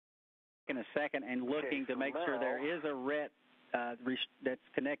taking a second and looking to make sure there is a RET that's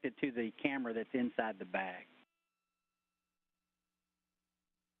connected to the camera that's inside the bag.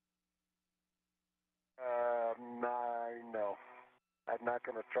 No. I'm not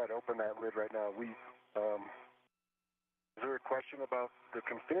going to try to open that lid right now. Is there a question about the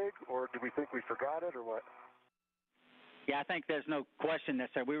config, or do we think we forgot it, or what? Yeah, I think there's no question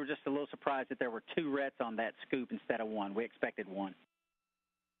necessary. We were just a little surprised that there were 2 RETs on that scoop instead of 1. We expected 1.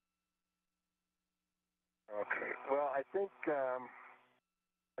 Okay. Well, I think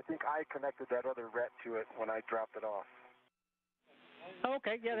I connected that other RET to it when I dropped it off.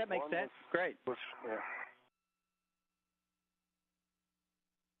 Okay, yeah, that makes sense. Great. Yeah.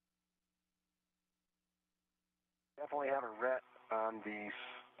 Definitely have a RET on the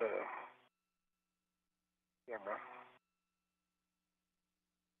camera.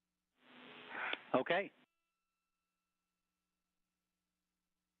 Okay.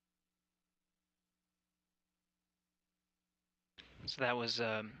 So that was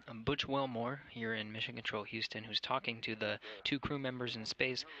Butch Wilmore here in Mission Control Houston, who's talking to the 2 crew members in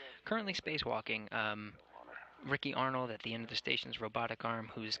space, currently spacewalking. Ricky Arnold at the end of the station's robotic arm,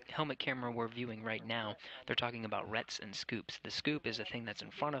 whose helmet camera we're viewing right now. They're talking about RETs and scoops. The scoop is the thing that's in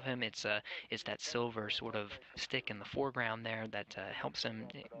front of him. It's that silver sort of stick in the foreground there that helps him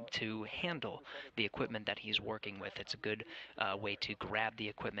to handle the equipment that he's working with. It's a good way to grab the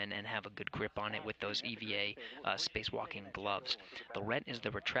equipment and have a good grip on it with those EVA spacewalking gloves. The RET is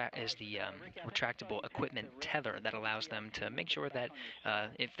the retractable equipment tether that allows them to make sure that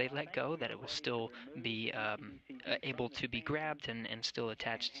if they let go, that it will still be able to be grabbed and still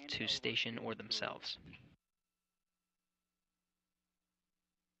attached to station or themselves.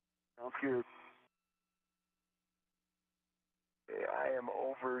 Sounds good. I am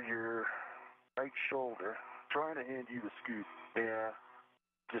over your right shoulder, trying to hand you the scoop. Yeah,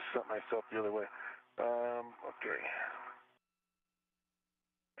 just set myself the other way. Okay.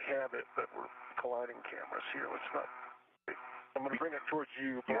 Have it, but we're colliding cameras here. Let's not. I'm going to bring it towards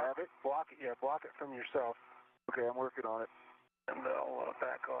you. You have it? Block it. Yeah, block it from yourself. Okay, I'm working on it. And I'll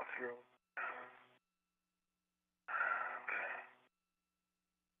back off here.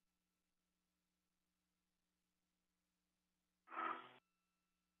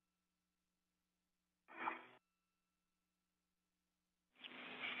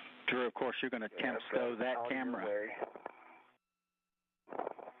 Drew, of course, you're going to temp stow that camera.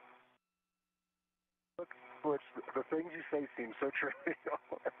 Look, Butch, the things you say seem so trivial.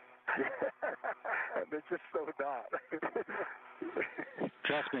 And they're just so not.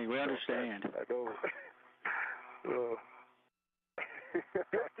 Trust me, we understand. I know.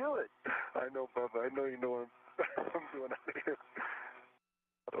 Do it. I know, Bubba. I know you know what I'm doing out here.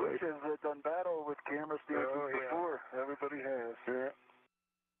 Butch has done battle with camera stations before. Everybody has. Yeah.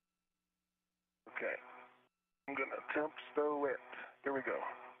 Okay. I'm going to temp stow it. Here we go.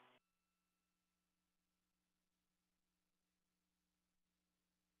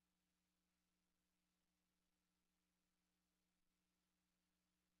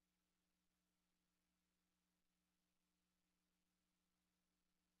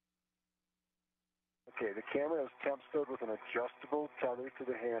 Okay, the camera is temp stowed with an adjustable tether to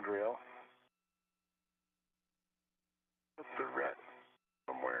the handrail. Put the RET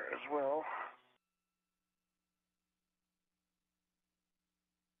somewhere as well.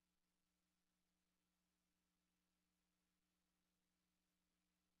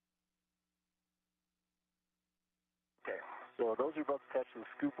 Okay, so those are both attached to the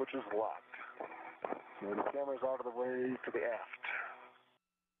scoop, which is locked. So the camera's out of the way to the aft.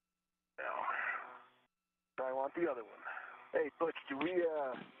 Now, I want the other one. Hey, Butch, do we,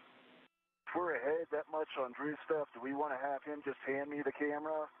 if we're ahead that much on Drew's stuff, do we want to have him just hand me the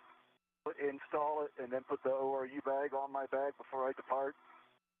camera, install it, and then put the ORU bag on my bag before I depart?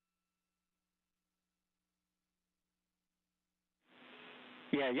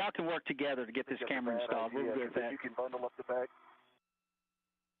 Yeah, y'all can work together to get this camera installed. We'll do that. You can bundle up the bag.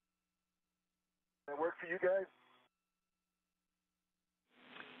 Does that work for you guys?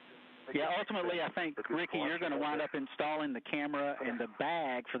 Yeah, ultimately, I think, Ricky, you're going to wind up installing the camera, and the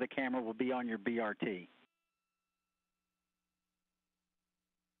bag for the camera will be on your BRT.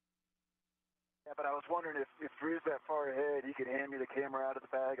 Yeah, but I was wondering if Drew's that far ahead, he could hand me the camera out of the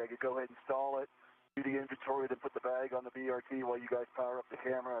bag. I could go ahead and install it, do the inventory, then put the bag on the BRT while you guys power up the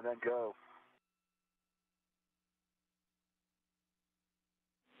camera, and then go.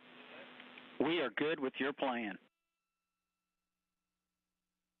 We are good with your plan.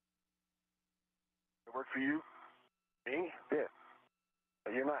 It work for you? Me? Yeah.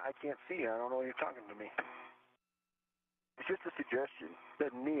 You're not. I can't see you. I don't know you're talking to me. It's just a suggestion.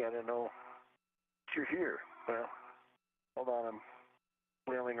 Doesn't mean I don't know that you're here. Well, hold on, I'm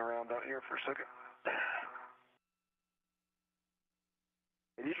flailing around out here for a second.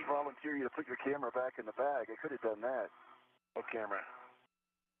 It didn't volunteer you to put your camera back in the bag. I could have done that. What camera?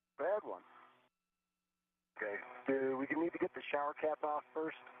 Bad one. Okay. Do we need to get the shower cap off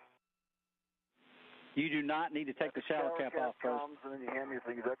first? You do not need to take the shower cap off first. Comes and then you hand me the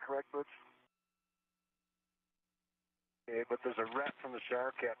thing. Is that correct, Butch? Okay, but there's a wrap from the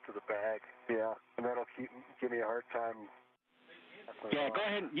shower cap to the bag. Yeah, and that'll give me a hard time. Yeah, go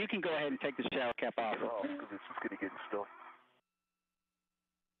ahead. You can go ahead and take the shower cap off. Oh, because it's just going to get still.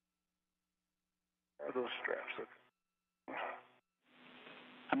 Are those straps? Okay.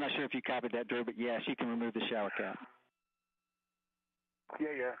 I'm not sure if you copied that, Drew, but yes, you can remove the shower cap.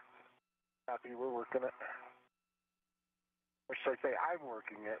 Yeah. Copy, we're working it. Or should I say, I'm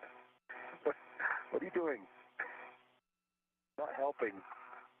working it. What are you doing? Not helping.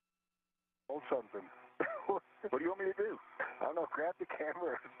 Hold something. What do you want me to do? I don't know, grab the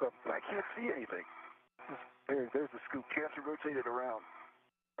camera or something. I can't see anything. There's the scoop. You have to rotate it around.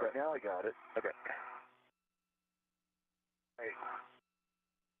 Right now I got it. Okay. Hey.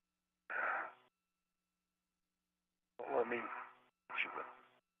 Let me shoot it.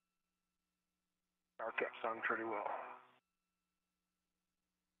 Our cap sung pretty well.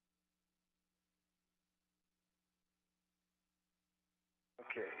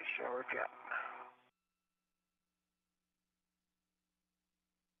 Okay, shower cap.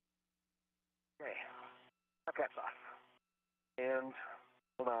 Okay, our cap's off. And,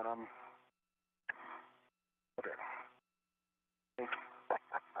 hold on, I'm... Okay.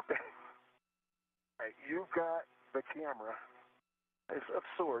 Alright, you've got the camera. It's of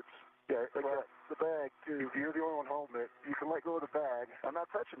sorts. Yeah, I got the bag, too. You're the only one holding it. You can let go of the bag. I'm not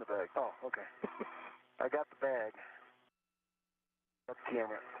touching the bag. Oh, okay. I got the bag. Got the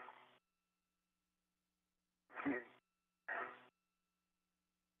camera.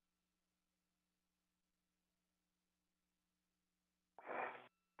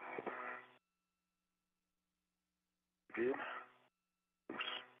 Good.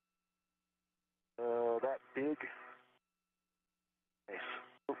 That big. Nice.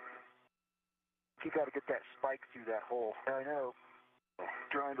 You got to get that spike through that hole. I know.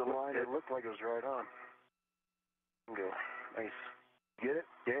 Trying to line it looked like it was right on. Go. Nice. Get it?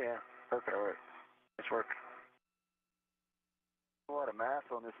 Yeah. Perfect. All right. Nice work. A lot of mass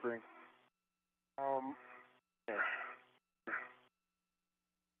on this thing. Yeah.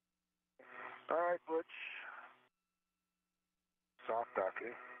 All right, Butch. Soft dock,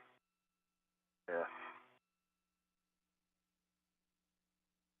 eh? Yeah.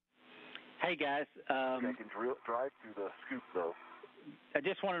 Hey, guys. I can drive through the scoop, though. I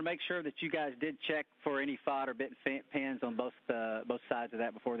just wanted to make sure that you guys did check for any FOD or bit pins on both sides of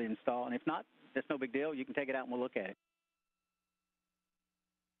that before the install. And if not, that's no big deal. You can take it out and we'll look at it.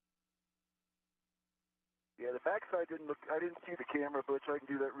 Yeah, the backside didn't look. I didn't see the camera, Butch. I can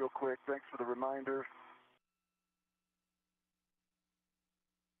do that real quick. Thanks for the reminder.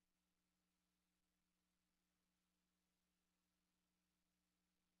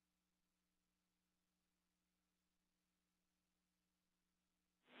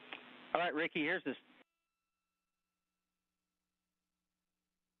 All right, Ricky, here's this.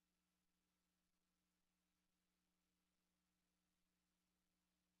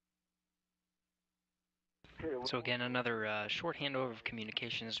 So again, another short handover of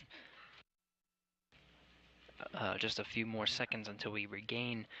communications. Just a few more seconds until we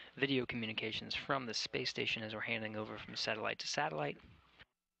regain video communications from the space station as we're handing over from satellite to satellite.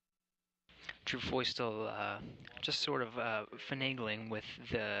 Drew Feustel just sort of finagling with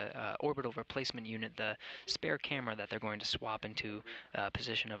the orbital replacement unit, the spare camera that they're going to swap into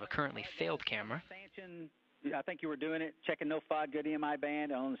position of a currently failed camera. I think you were doing it, checking no FOD, good EMI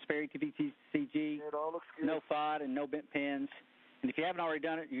band on the spare TVCG, It all looks good. no FOD and no bent pins. And if you haven't already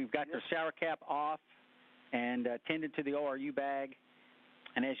done it, you've got your shower cap off and tended to the ORU bag.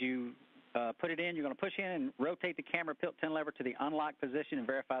 And as you put it in, you're going to push in and rotate the camera tilt pin lever to the unlock position and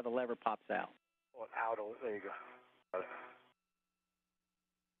verify the lever pops out. Oh, out. There you go.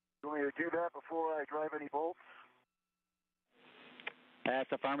 You want me to do that before I drive any bolts?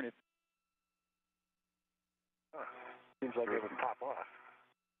 That's affirmative. Huh. Seems like it would pop off.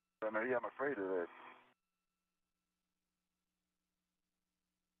 I'm afraid of that.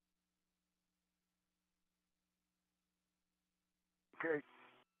 Okay.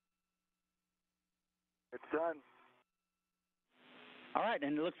 It's done. All right,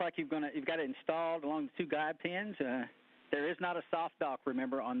 and it looks like you've got it installed along the two guide pins. There is not a soft dock,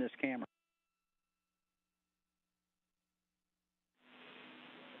 remember, on this camera.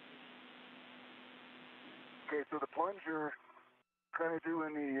 Okay, so the plunger kind of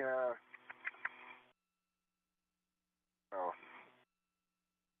doing the, oh.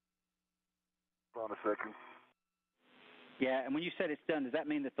 Hold on a second. Yeah, and when you said it's done, does that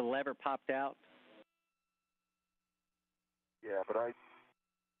mean that the lever popped out? Yeah, but it's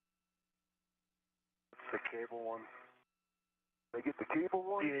the cable one. Did I get the cable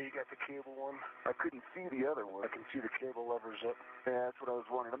one? Yeah, you got the cable one. I couldn't see the other one. I can see the cable levers up. Yeah, that's what I was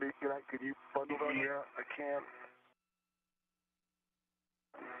wondering. Can you bundle that? Yeah, I can.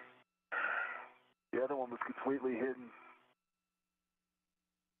 The other one was completely hidden.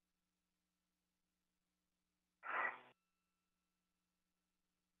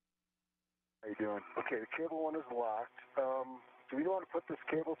 How you doing? Okay, the cable one is locked. Do we want to put this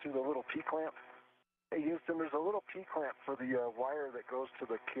cable through the little P-clamp? Hey, Houston, there's a little P-clamp for the wire that goes to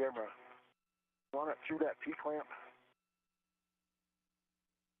the camera. Want it through that P-clamp?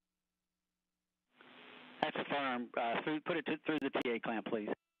 That's firm. Put it through the TA clamp, please.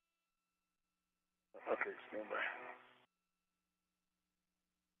 Okay, stand by.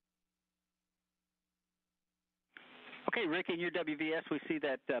 Okay, Ricky, in your WVS, we see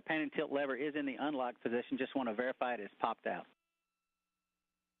that pan and tilt lever is in the unlocked position. Just want to verify it has popped out.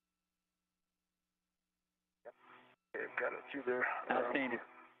 Yep. Okay, got it through there. Outstanding.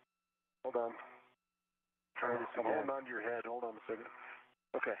 Hold on. Trying to see. Hold on to your head. Hold on a second.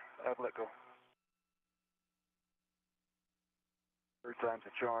 Okay, I've let go. Third time's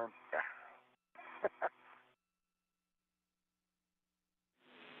a charm.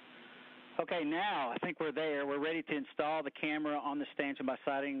 Okay, now I think we're there. We're ready to install the camera on the stanchion by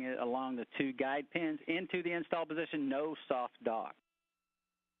sighting it along the two guide pins into the install position. No soft dock.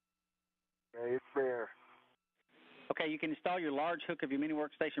 Okay, it's there. Okay, you can install your large hook of your mini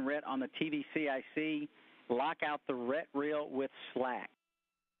workstation RET on the TV CIC. Lock out the RET reel with slack.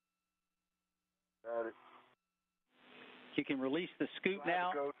 Got it. You can release the scoop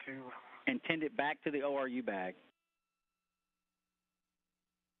now and tend it back to the ORU bag.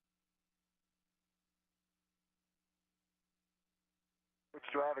 Which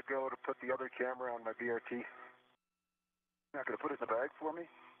do I have to go to put the other camera on my BRT? You're not going to put it in the bag for me?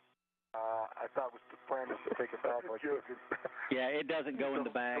 I thought the plan was to take it back like you. Yeah, it doesn't go in the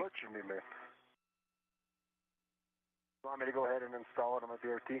bag. Torture me, man. You want me to go ahead and install it on my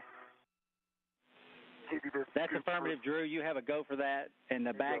BRT? That's affirmative, Drew. You have a go for that, and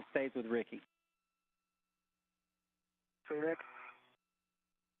the bag stays with Ricky. Say, Nick?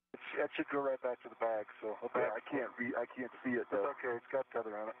 That should go right back to the bag. So I can't see it though. It's okay. It's got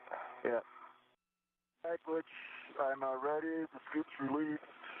tether on it. Yeah. Bag glitch. I'm ready. The scoop's released.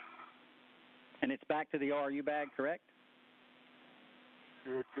 And it's back to the ORU bag, correct?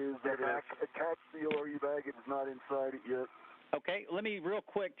 It is. Attached to the ORU bag. It is not inside it yet. Okay. Let me real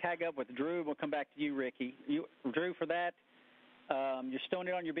quick tag up with Drew. We'll come back to you, Ricky. Drew, for that, you're storing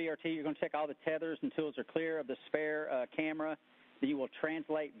it on your BRT. You're going to check all the tethers and tools are clear of the spare camera. You will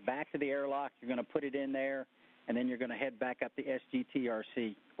translate back to the airlock. You're going to put it in there, and then you're going to head back up the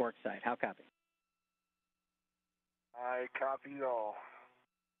SGTRC worksite. How copy? I copy all.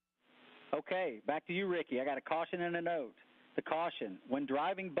 Okay, back to you, Ricky. I got a caution and a note. The caution, when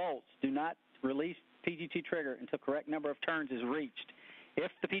driving bolts, do not release PGT trigger until correct number of turns is reached.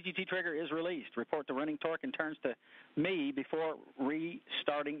 If the PGT trigger is released, report the running torque and turns to me before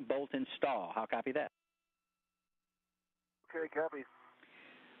restarting bolt install. How copy that? Okay, copy.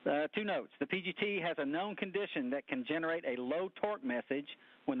 Two notes. The PGT has a known condition that can generate a low torque message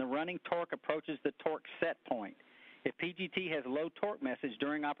when the running torque approaches the torque set point. If PGT has low torque message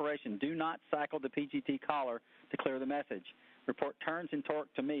during operation, do not cycle the PGT collar to clear the message. Report turns and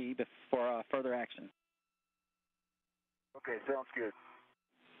torque to me before further action. Okay, sounds good.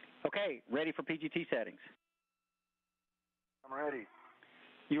 Okay, ready for PGT settings. I'm ready.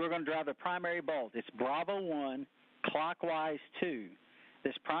 You are going to drive the primary bolt. It's Bravo 1, clockwise 2.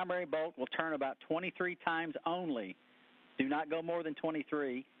 This primary bolt will turn about 23 times only. Do not go more than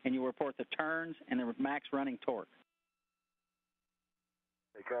 23, and you report the turns and the max running torque.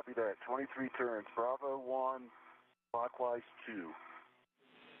 Okay, copy that. 23 turns. Bravo 1, clockwise 2.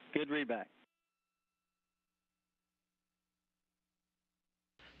 Good readback.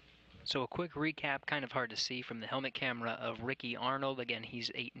 So a quick recap, kind of hard to see from the helmet camera, of Ricky Arnold. Again,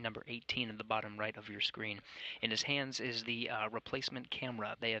 he's number 18 at the bottom right of your screen. In his hands is the replacement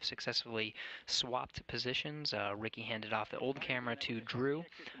camera. They have successfully swapped positions. Ricky handed off the old camera to Drew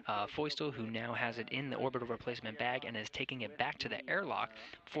Feustel, who now has it in the orbital replacement bag and is taking it back to the airlock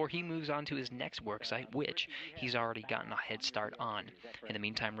before he moves on to his next worksite, which he's already gotten a head start on. In the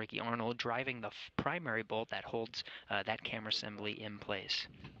meantime, Ricky Arnold driving the primary bolt that holds that camera assembly in place.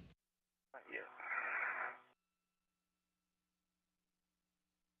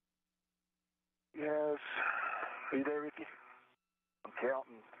 has... Are you there, Ricky? I'm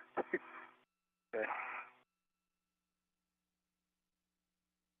counting. Okay.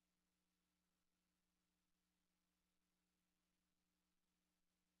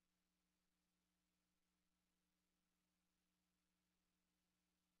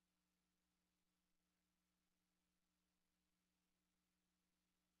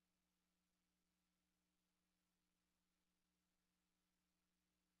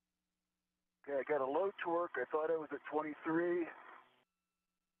 Okay, I got a low torque. I thought I was at 23.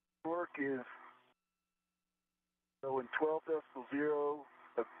 Torque is in 12.0.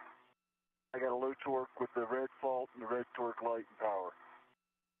 I got a low torque with the red fault and the red torque light and power.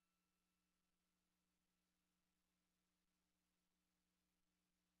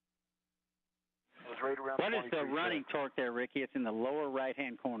 It was right around. What is the running torque there, Ricky? It's in the lower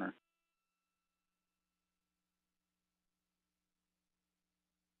right-hand corner.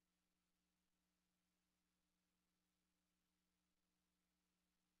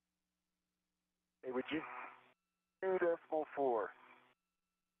 Hey, would you 2.4?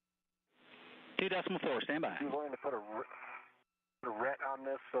 2.4, stand by. You willing to put a ret on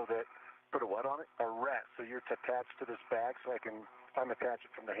this so that, put a what on it? A ret, so you're attached to this bag so I can unattach it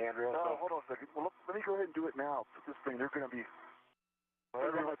from the handrail. No, hold on a second. Well, let me go ahead and do it now. Put this thing, they're going to be,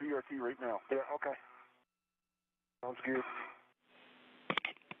 they're on my BRT right now. Yeah, okay. Sounds good.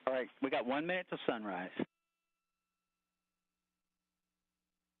 All right, we got 1 minute to sunrise.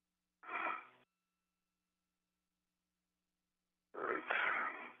 All right.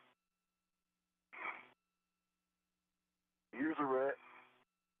 Here's a ret.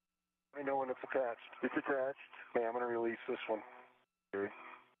 Let me know when it's attached. It's attached. Okay, I'm going to release this one. Okay.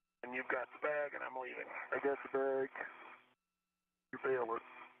 And you've got the bag, and I'm leaving. I got the bag. You bail it.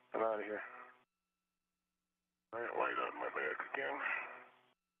 I'm out of here. I got light on my bag again.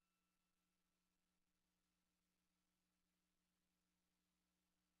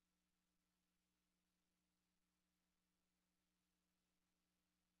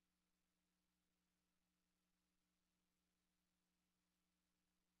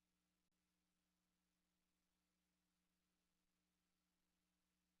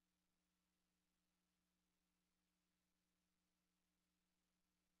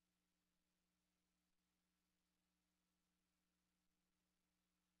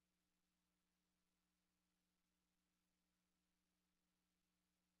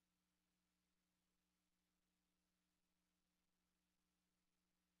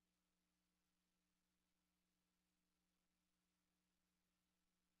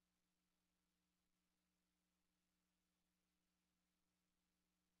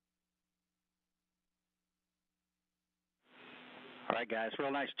 All right, guys,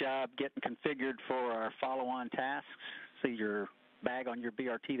 real nice job getting configured for our follow-on tasks. See your bag on your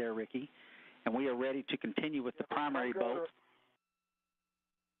BRT there, Ricky. And we are ready to continue with the primary bolt.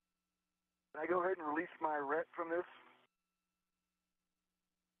 Can I go ahead and release my ret from this?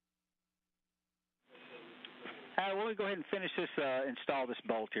 We'll go ahead and finish this, install this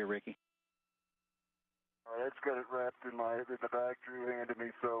bolt here, Ricky. All right, it's got it wrapped in the bag Drew handed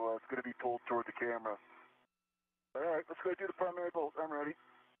me, so it's going to be pulled toward the camera. All right, let's go do the primary bolt. I'm ready.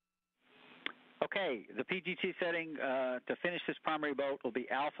 Okay, the PGT setting to finish this primary bolt will be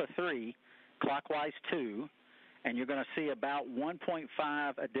alpha 3, clockwise 2, and you're going to see about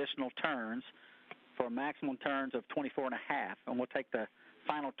 1.5 additional turns for maximum turns of 24.5, and we'll take the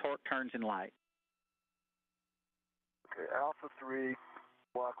final torque turns in light. Okay, alpha 3,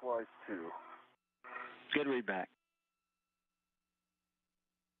 clockwise 2. Good readback.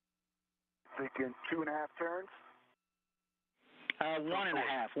 Thinking 2.5 turns? 1.5,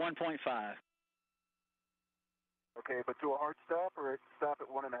 1.5. Okay, but to a hard stop or stop at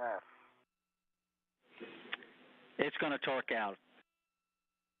 1.5? It's going to torque out.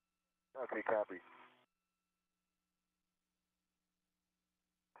 Okay, copy.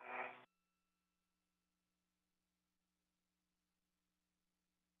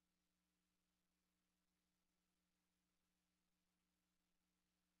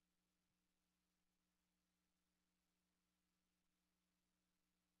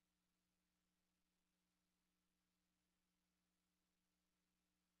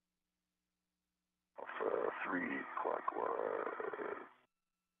 Alpha 3, clockwise.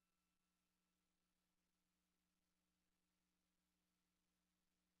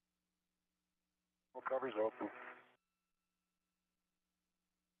 Well, cover's open.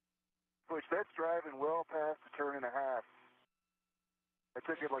 Which that's driving well past the turn and a half. I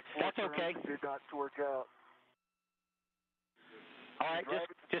took it like 4 That's turns okay. and did not torque out. All right,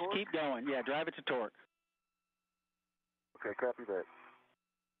 just keep going. Yeah, drive it to torque. Okay, copy that.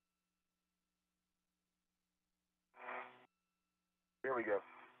 Here we go.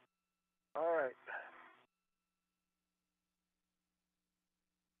 All right.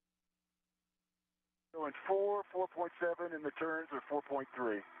 Going 4, 4.7, and the turns are 4.3.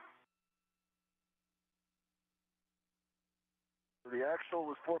 So the actual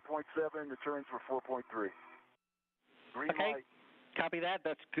was 4.7, the turns were 4.3. Green Okay, light. copy that.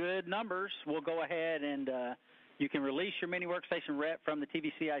 That's good numbers. We'll go ahead and you can release your mini workstation rep from the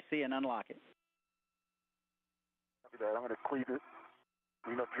TVCIC and unlock it. Copy that. I'm going to clean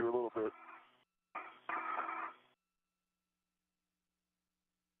up here a little bit.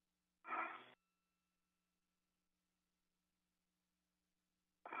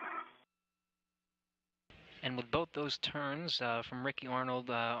 And with both those turns from Ricky Arnold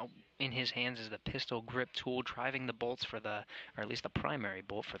in his hands is the pistol grip tool, driving the bolts for the, or at least the primary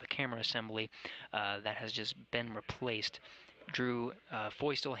bolt for the camera assembly that has just been replaced. Drew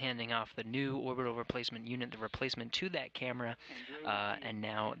Feustel handing off the new orbital replacement unit, the replacement to that camera, and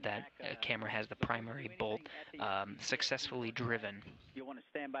now that camera has the primary bolt successfully driven. You'll want to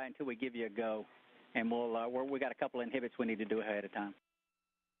stand by until we give you a go, and we got a couple inhibits we need to do ahead of time.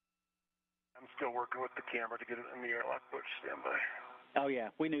 I'm still working with the camera to get it in the airlock, but stand by. Oh, yeah,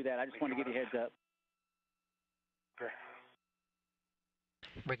 we knew that. I just wanted to give you a heads up. Okay.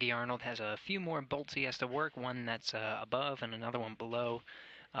 Ricky Arnold has a few more bolts he has to work, one that's above and another one below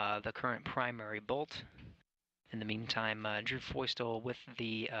the current primary bolt. In the meantime, Drew Feustel with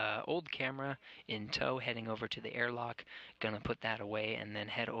the old camera in tow, heading over to the airlock, going to put that away and then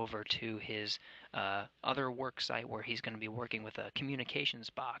head over to his other work site where he's going to be working with a communications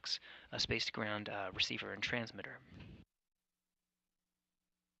box, a space-to-ground receiver and transmitter.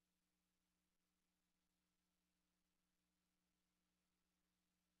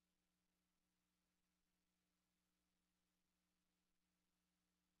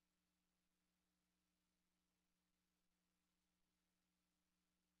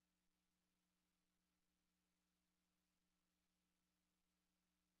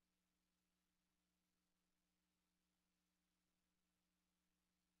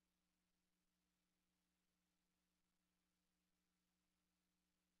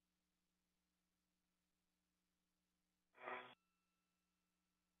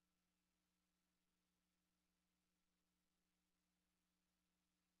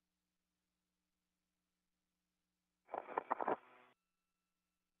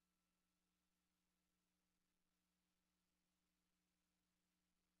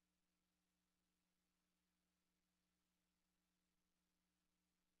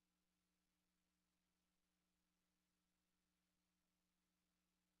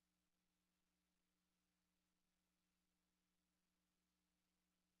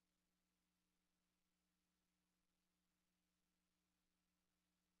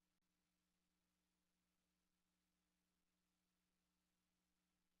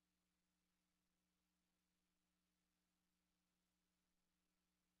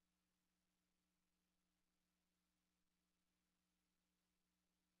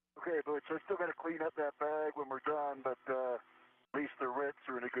 Okay, but so I still got to clean up that bag when we're done, but at least the RITs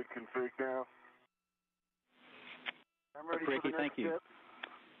are in a good config now. I'm ready Ricky, for the next thank you. step.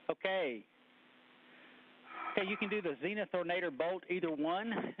 Okay. Okay, you can do the Zenith or Nader bolt, either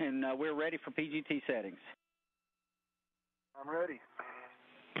one, and we're ready for PGT settings. I'm ready.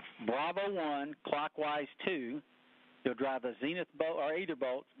 Bravo 1, clockwise 2. You'll drive the Zenith bolt, or either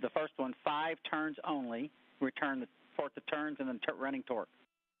bolt, the first one, 5 turns only. Return the turns and then running torque.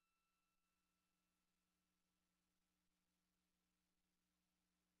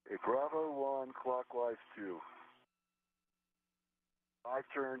 Okay, Bravo 1, clockwise 2. 5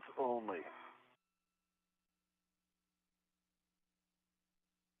 turns only.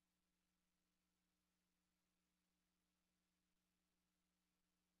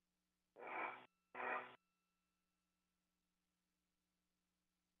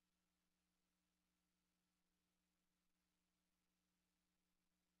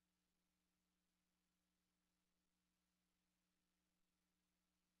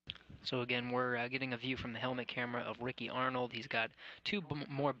 So again, we're getting a view from the helmet camera of Ricky Arnold. He's got two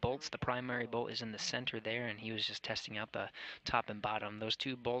more bolts. The primary bolt is in the center there, and he was just testing out the top and bottom. Those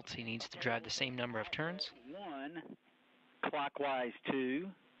 2 bolts, he needs to drive the same number of turns. 1, clockwise 2,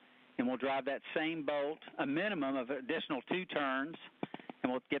 and we'll drive that same bolt, a minimum of additional 2 turns,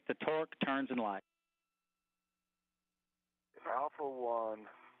 and we'll get the torque, turns, and light. Alpha 1,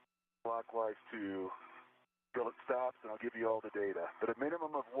 clockwise 2. Till it stops, and I'll give you all the data. But a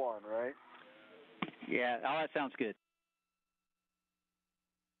minimum of 1, right? Yeah, all that sounds good.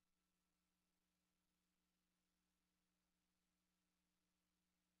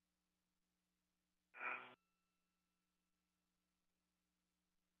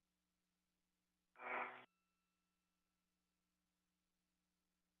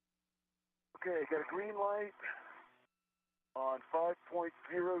 Okay, got a green light on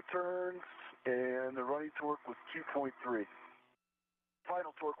 5.0 turns, and the running torque was 2.3.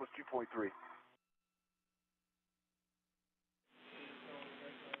 Final torque was 2.3.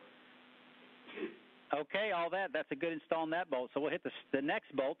 Okay, all that's a good install on that bolt. So we'll hit the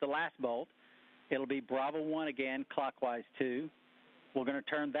next bolt, the last bolt. It'll be Bravo 1 again, clockwise 2. We're going to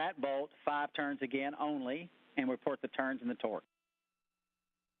turn that bolt 5 turns again only and report the turns and the torque.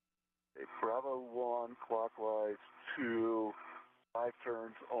 Okay, Bravo 1, clockwise 2, 5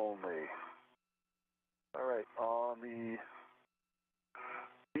 turns only. All right, on the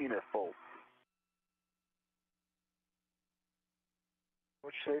Zenith bolt.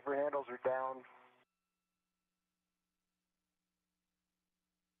 Which safer handles are down?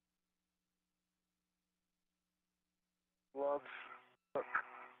 Gloves.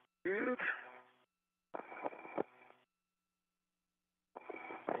 Good.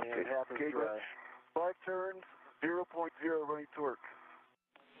 And okay, dry. 5 turns, 0.0 running torque.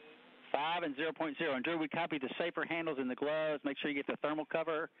 5 and 0.0. And Drew, we copied the safer handles in the gloves. Make sure you get the thermal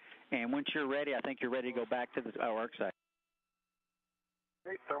cover. And once you're ready, I think you're ready to go back to the work site.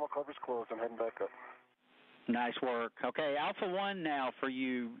 Okay, thermal cover's closed. I'm heading back up. Nice work. Okay, Alpha 1 now for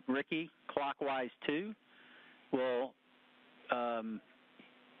you, Ricky, clockwise 2. We'll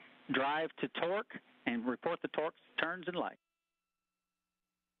drive to torque and report the torque, turns, and light.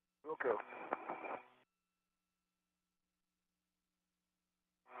 Okay.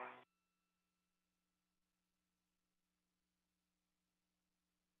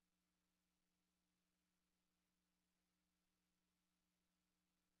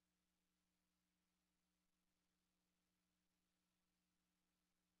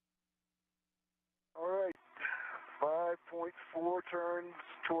 All right. 5.4 turns,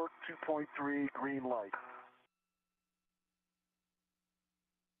 torque 2.3, green light.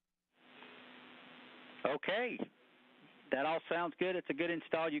 Okay. That all sounds good. It's a good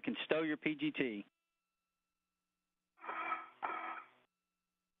install. You can stow your PGT.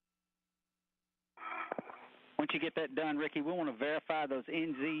 Once you get that done, Ricky, we want to verify those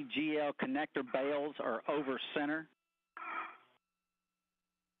NZGL connector bales are over center.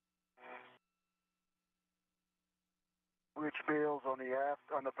 Which bales on the aft,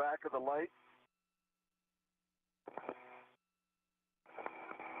 on the back of the light?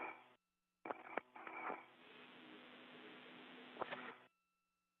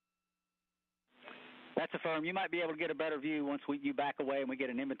 That's affirmed. You might be able to get a better view once you back away and we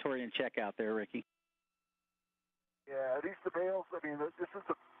get an inventory and check out there, Ricky. Yeah, are these the bales? I mean, this is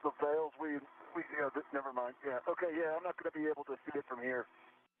the bales we never mind. Yeah, okay, yeah, I'm not going to be able to see it from here.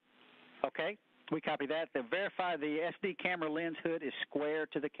 Okay, we copy that. To verify the SD camera lens hood is square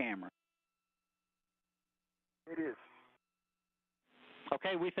to the camera. It is.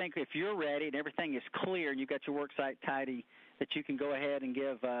 Okay, we think if you're ready and everything is clear and you've got your work site tidy, that you can go ahead and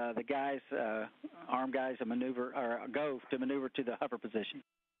give the guys, arm guys, a maneuver or a go to maneuver to the hover position.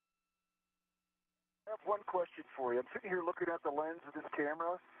 I have one question for you. I'm sitting here looking at the lens of this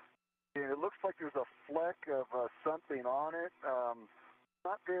camera, and it looks like there's a fleck of something on it.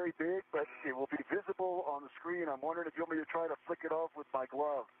 Not very big, but it will be visible on the screen. I'm wondering if you want me to try to flick it off with my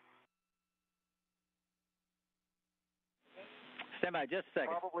glove. Stand by just a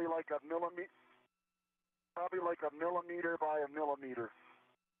second. Probably like a millimeter by a millimeter.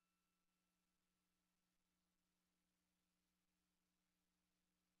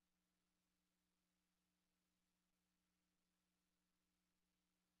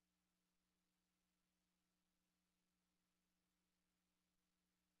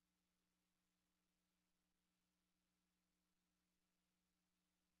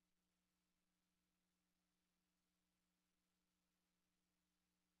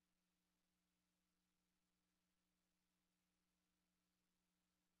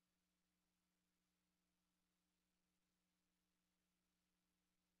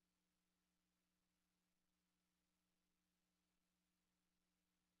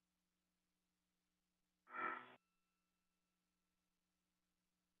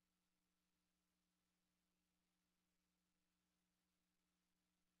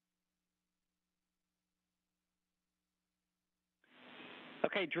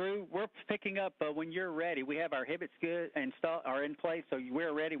 Okay, Drew, we're picking up when you're ready. We have our Hibbets good are in place, so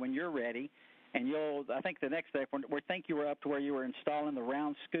we're ready when you're ready. And I think the next step, we think you were up to where you were installing the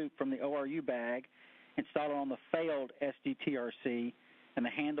round scoop from the ORU bag, install it on the failed SDTRC, and the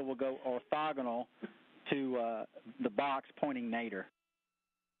handle will go orthogonal to the box pointing nadir.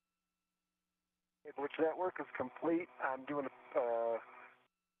 Which that work is complete. I'm doing a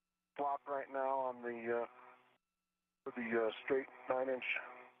swap right now on the straight 9-inch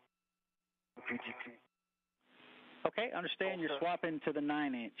PGT. Okay, understand. You're swapping to the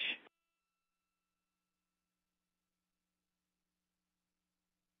 9-inch.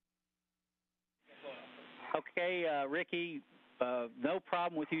 Okay, Ricky, no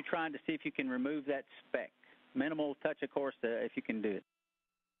problem with you trying to see if you can remove that spec. Minimal touch, of course, if you can do it.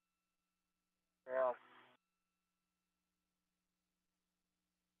 Yeah.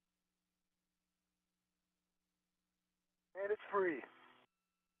 And it's free.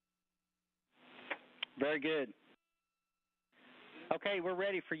 Very good. Okay, we're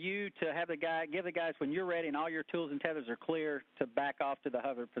ready for you to have give the guys when you're ready and all your tools and tethers are clear to back off to the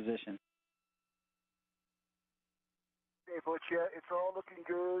hover position. Okay, Butch, yeah, it's all looking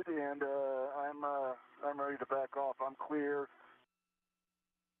good, and I'm ready to back off. I'm clear.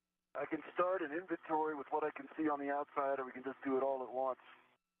 I can start an inventory with what I can see on the outside, or we can just do it all at once.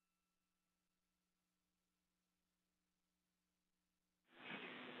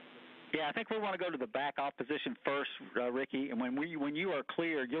 Yeah, I think we want to go to the back off position first, Ricky, and when you are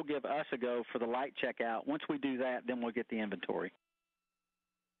clear, you'll give us a go for the light checkout. Once we do that, then we'll get the inventory.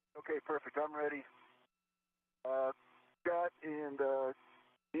 Okay, perfect. I'm ready. Scott and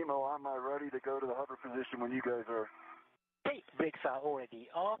Nemo, I'm ready to go to the hover position when you guys are. Okay, brakes are already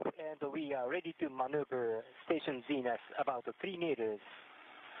off, and we are ready to maneuver Station Zenith about 3 meters.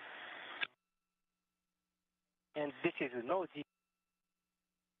 And this is no G.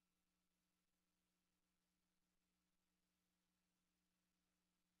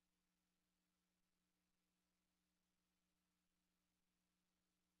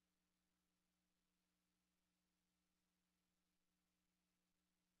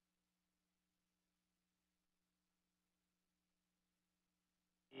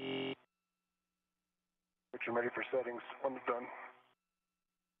 But you're ready for settings when it's done.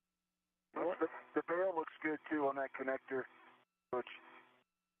 The bail looks good too on that connector, Butch.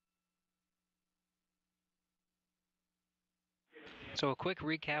 So a quick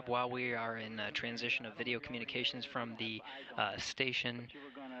recap while we are in transition of video communications from the station.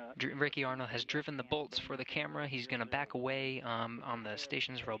 Ricky Arnold has driven the bolts for the camera. He's going to back away on the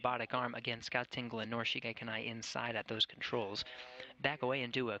station's robotic arm. Again, Scott Tingle and Norshige Kanai inside at those controls. Back away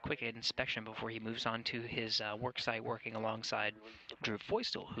and do a quick inspection before he moves on to his work site working alongside Drew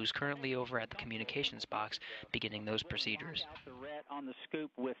Feustel, who's currently over at the communications box beginning those procedures. The ret on the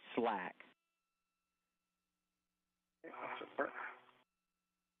scoop with slack.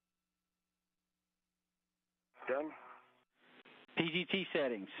 Done. PGT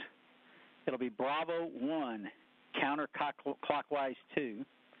settings. It'll be Bravo 1, counterclockwise 2,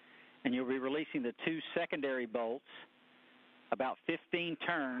 and you'll be releasing the 2 secondary bolts about 15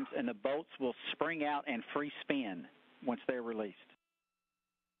 turns, and the bolts will spring out and free spin once they're released.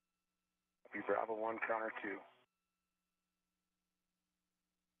 Be Bravo 1, counter 2.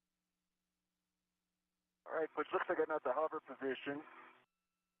 All right, which looks like I'm at the hover position.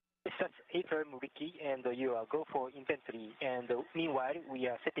 That's affirm, Ricky, and you go for inventory. And meanwhile, we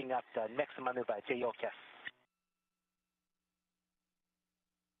are setting up the next maneuver, JOCAS.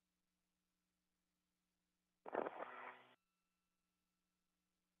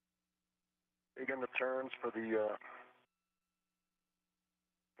 Begin the turns for the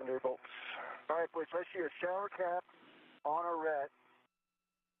secondary bolts. All right, boys, I see a shower cap on a ret.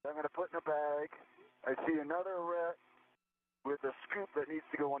 I'm going to put in a bag. I see another ret with a scoop that needs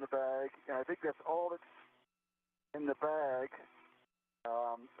to go in the bag, and I think that's all that's in the bag. So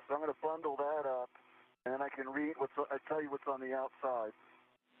I'm going to bundle that up, and then I can read I tell you what's on the outside.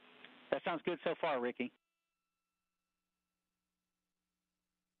 That sounds good so far, Ricky.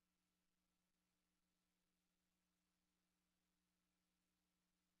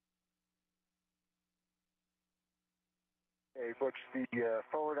 Okay, Butch, the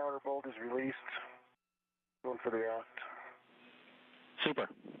forward outer bolt is released. Going for the aft. Super.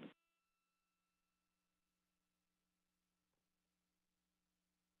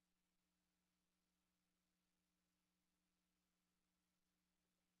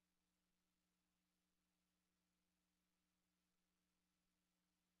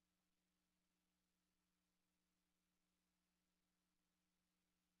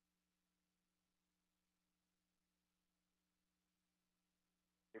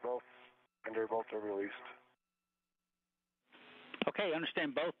 Both secondary bolts are released. Okay,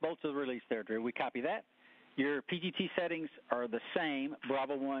 understand both bolts are released there, Drew. We copy that. Your PGT settings are the same,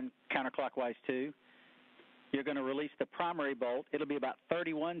 Bravo 1, counterclockwise 2. You're going to release the primary bolt. It'll be about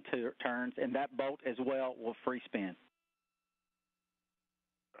 31 turns, and that bolt as well will free spin.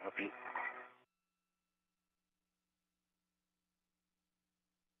 Copy.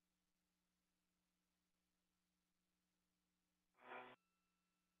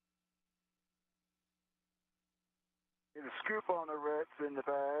 scoop on the rats in the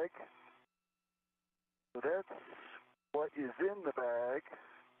bag. So that's what is in the bag.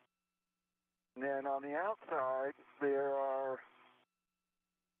 And then on the outside, there are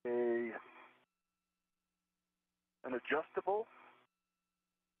an adjustable,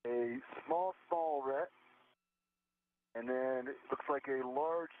 a small rat, and then it looks like a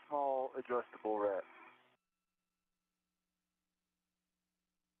large, small adjustable rat.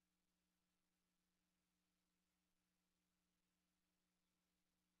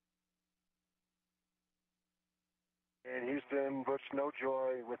 And Houston, Butch, no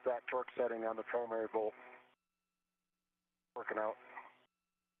joy with that torque setting on the primary bolt. Working out.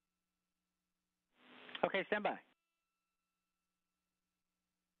 Okay, stand by.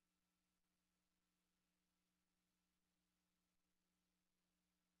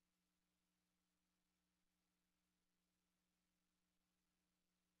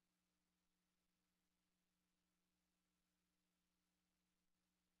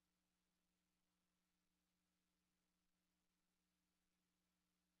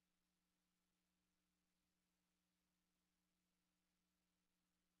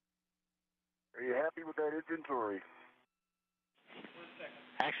 Are you happy with that inventory?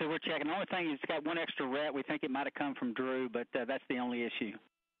 Actually, we're checking. The only thing is it's got one extra rat. We think it might have come from Drew, but that's the only issue.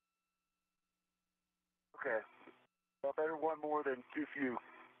 Okay. Well, better one more than too few.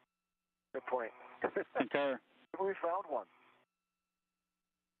 Good point. Concur. We found one.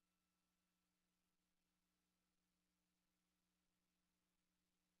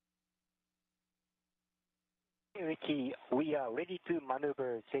 Ricky, we are ready to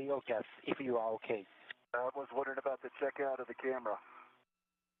maneuver JO gas if you are okay. I was wondering about the checkout of the camera.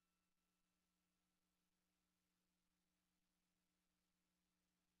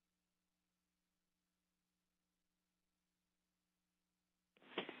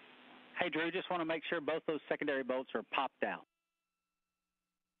 Hey, Drew, just want to make sure both those secondary bolts are popped out.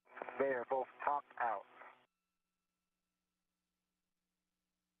 They are both topped out.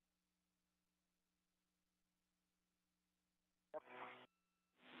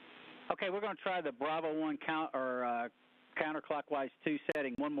 Okay, we're going to try the Bravo 1 counterclockwise 2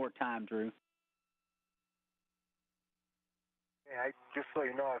 setting one more time, Drew. Yeah, just so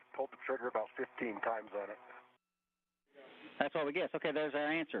you know, I've pulled the trigger about 15 times on it. That's what we guess. Okay, there's our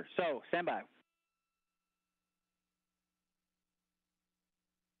answer. So, stand by.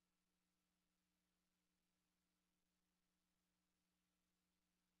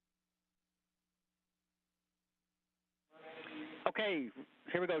 Okay,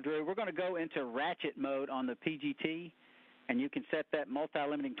 here we go, Drew. We're going to go into ratchet mode on the PGT, and you can set that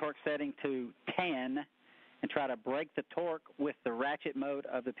multi-limiting torque setting to 10 and try to break the torque with the ratchet mode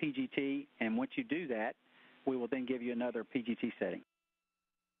of the PGT, and once you do that, we will then give you another PGT setting.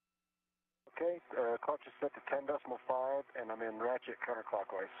 Okay, clutch is set to 10.5, and I'm in ratchet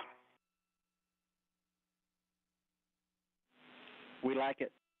counterclockwise. We like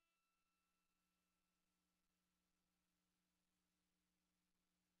it.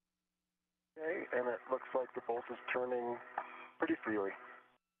 Okay, and it looks like the bolt is turning pretty freely.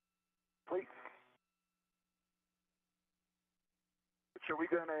 Complete. Are we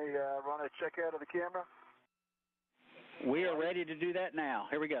going to run a check out of the camera? We are ready to do that now.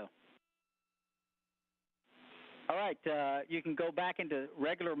 Here we go. All right, you can go back into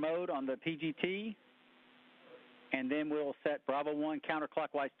regular mode on the PGT, and then we'll set Bravo 1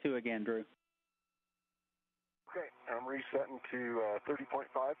 counterclockwise 2 again, Drew. Okay, I'm resetting to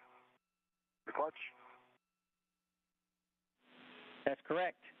 30.5, the clutch. That's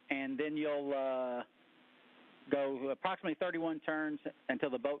correct. And then you'll go approximately 31 turns until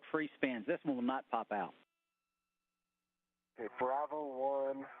the boat free spins. This one will not pop out. Okay,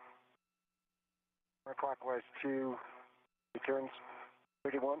 Bravo 1, counterclockwise 2, returns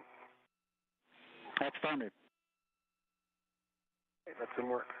 31. That's affirmative. Okay, that's in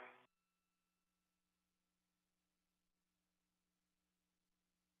work.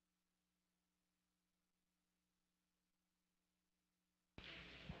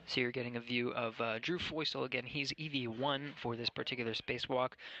 So you're getting a view of Drew Feustel. Again, he's EV1 for this particular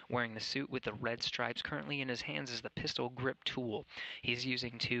spacewalk, wearing the suit with the red stripes. Currently in his hands is the pistol grip tool he's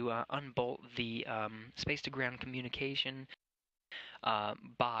using to unbolt the space-to-ground communication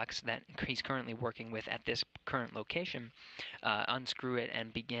box that he's currently working with at this current location, unscrew it,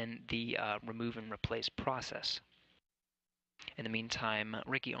 and begin the remove and replace process. In the meantime,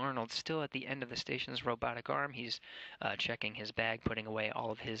 Ricky Arnold, still at the end of the station's robotic arm. He's checking his bag, putting away all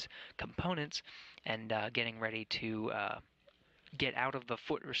of his components, and getting ready to get out of the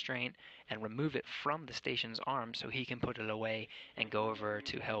foot restraint and remove it from the station's arm so he can put it away and go over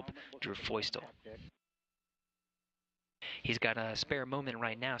to help Drew Feustel. He's got a spare moment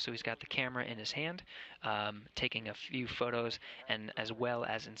right now, so he's got the camera in his hand, taking a few photos, and as well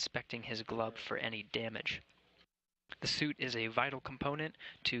as inspecting his glove for any damage. The suit is a vital component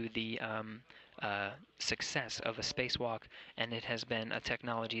to the success of a spacewalk, and it has been a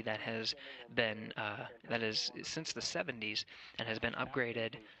technology that has been that is since the 70s and has been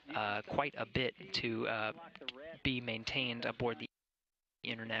upgraded quite a bit to be maintained aboard the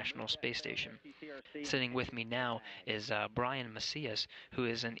International Space Station. Sitting with me now is Brian Macias, who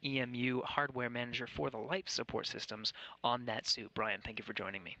is an EMU hardware manager for the life support systems on that suit. Brian, thank you for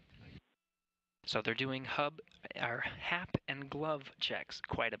joining me. So they're doing HAP and glove checks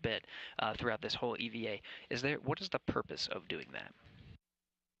quite a bit throughout this whole EVA. What is the purpose of doing that?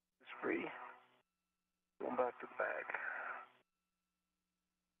 It's free. Going back to the bag.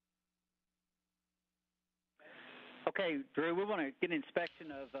 Okay, Drew, we want to get an inspection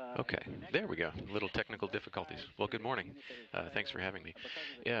of... Okay, there we go. Little technical difficulties. Well, good morning. Thanks for having me.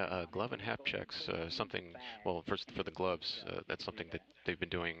 Yeah, glove and HAP checks, well, first for the gloves, that's something that they've been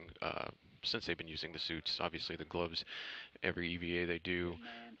doing since they've been using the suits. Obviously, the gloves, every EVA they do,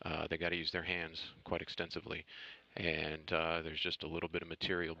 they got to use their hands quite extensively. And there's just a little bit of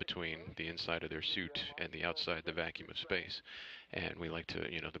material between the inside of their suit and the outside, the vacuum of space. And we like to,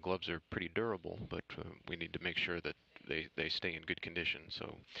 the gloves are pretty durable, but we need to make sure that they stay in good condition.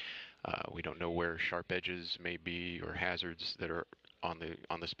 So we don't know where sharp edges may be or hazards that are on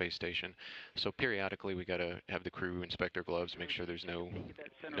the space station. So periodically we got to have the crew inspect their gloves, make sure there's no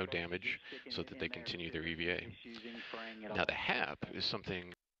damage, so that they continue their EVA. Now the HAP is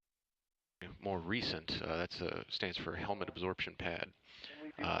something more recent. That stands for Helmet Absorption Pad.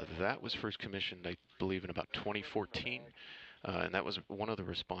 That was first commissioned, I believe, in about 2014. And that was one of the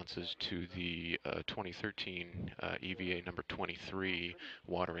responses to the 2013 EVA number 23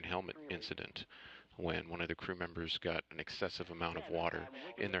 water and helmet incident, when one of the crew members got an excessive amount of water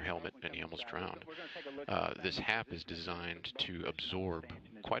in their helmet and he almost drowned. This HAP is designed to absorb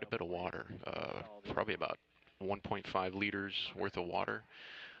quite a bit of water, probably about 1.5 liters worth of water.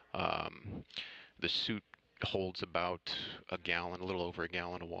 The suit holds about a little over a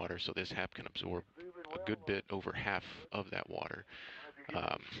gallon of water, so this HAP can absorb a good bit over half of that water.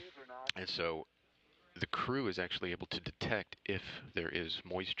 And so the crew is actually able to detect if there is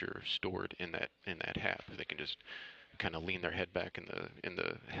moisture stored in that HAP. They can just kind of lean their head back in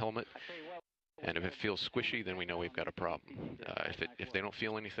the helmet, and if it feels squishy, then we know we've got a problem. If they don't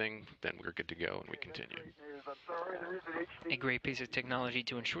feel anything, then we're good to go and we continue. A great piece of technology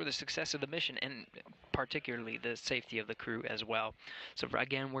to ensure the success of the mission, and particularly the safety of the crew as well. So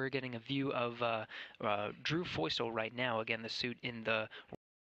again, we're getting a view of Drew Feustel right now. Again, the suit in the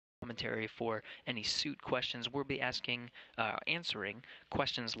commentary for any suit questions. We'll be answering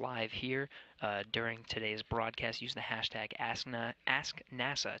questions live here during today's broadcast. Use the hashtag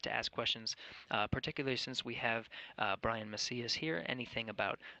AskNASA to ask questions, particularly since we have Brian Macias here. Anything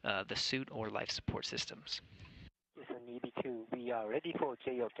about the suit or life support systems? Listen, EB2, we are ready for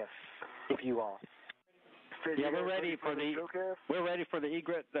JOCAS, if you are. Yeah, we're ready for the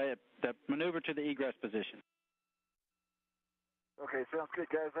egress, the maneuver to the egress position. Okay, sounds good,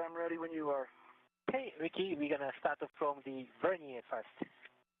 guys. I'm ready when you are. Okay, Ricky, we're going to start from the vernier first.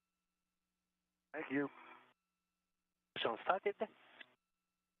 Thank you. So started.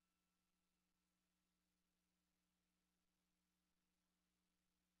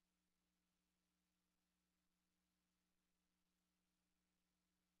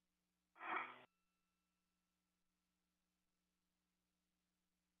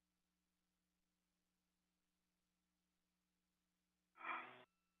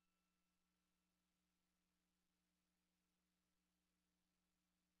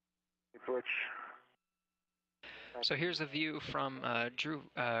 Switch. So here's a view from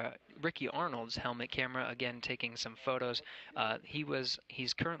Ricky Arnold's helmet camera, again taking some photos.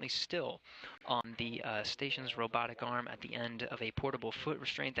 He's currently still on the station's robotic arm at the end of a portable foot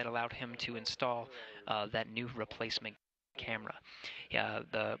restraint that allowed him to install that new replacement camera.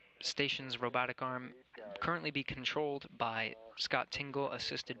 The station's robotic arm currently be controlled by Scott Tingle,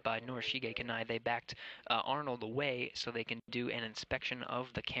 assisted by Norishige Kanai. They backed Arnold away so they can do an inspection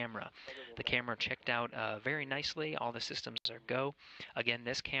of the camera. The camera checked out very nicely. All the systems are go. Again,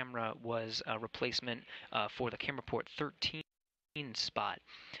 this camera was a replacement for the camera port 13 spot.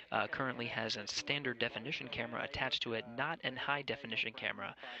 Currently has a standard definition camera attached to it, not a high definition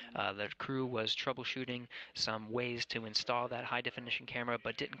camera. The crew was troubleshooting some ways to install that high definition camera,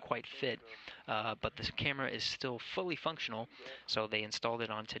 but didn't quite fit. But the camera is still fully functional, so they installed it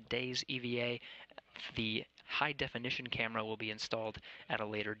on today's EVA. The high definition camera will be installed at a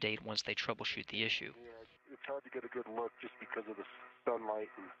later date once they troubleshoot the issue. it's hard to get a good look just because of the sunlight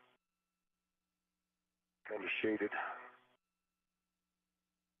and kind of shaded.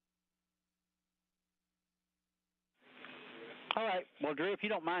 All right. Well, Drew, if you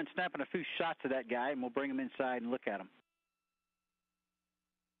don't mind snapping a few shots of that guy, and we'll bring him inside and look at him.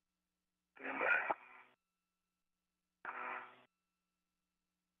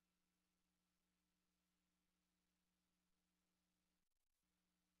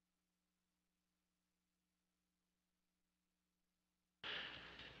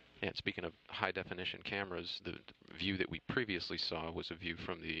 And speaking of high-definition cameras, the view that we previously saw was a view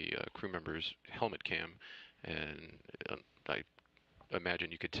from the crew member's helmet cam, and I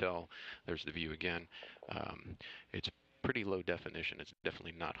imagine you could tell there's the view again. It's pretty low definition. It's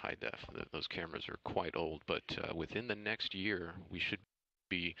definitely not high def. Those cameras are quite old, but within the next year, we should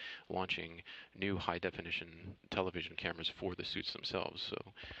be launching new high-definition television cameras for the suits themselves. So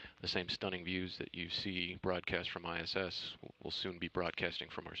the same stunning views that you see broadcast from ISS will soon be broadcasting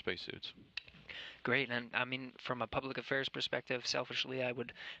from our spacesuits. Great, and I mean, from a public affairs perspective, selfishly, I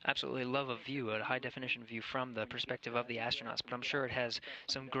would absolutely love a view, a high-definition view from the perspective of the astronauts, but I'm sure it has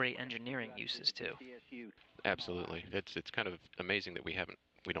some great engineering uses, too. Absolutely. It's kind of amazing that we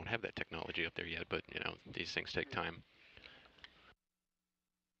don't have that technology up there yet, but, you know, these things take time.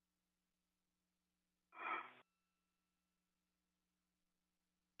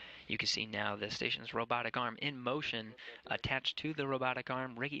 You can see now the station's robotic arm in motion. Attached to the robotic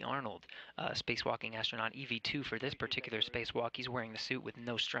arm, Ricky Arnold, spacewalking astronaut EV2 for this particular spacewalk. He's wearing the suit with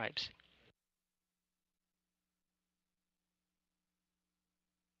no stripes.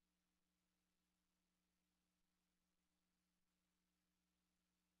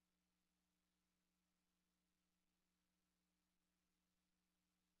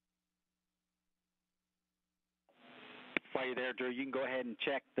 While you're there, Drew, you can go ahead and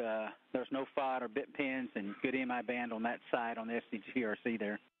check there's no FOD or bit pins and good EMI band on that side on the SDGRC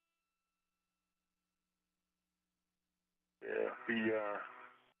there. Yeah, the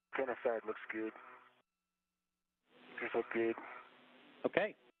center side looks good. Just look good.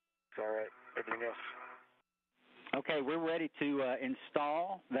 Okay. It's all right. Everything else. Okay, we're ready to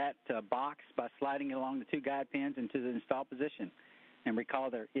install that box by sliding it along the two guide pins into the install position. And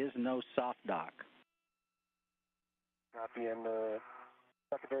recall, there is no soft dock. Copy, and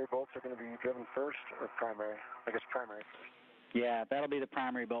secondary bolts are going to be driven first or primary? I guess primary. Yeah, that'll be the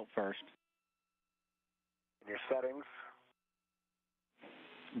primary bolt first. And your settings?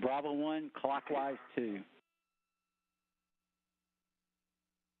 Bravo 1, clockwise 2.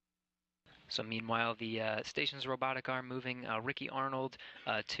 So meanwhile, the station's robotic arm moving Ricky Arnold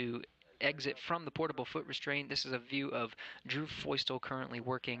to exit from the portable foot restraint. This is a view of Drew Feustel currently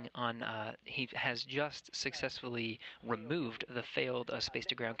working on, he has just successfully removed the failed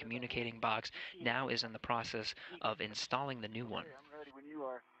space-to-ground communicating box, now is in the process of installing the new one. I'm ready when you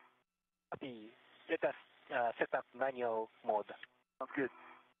are. Copy. Let us set up manual mode. Sounds good.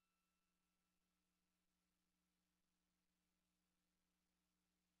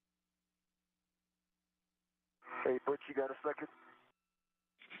 Hey, Butch, you got a second?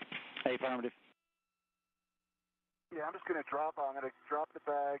 Hey, affirmative. Yeah, I'm going to drop the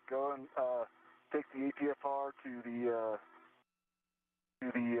bag, go and take the APFR to the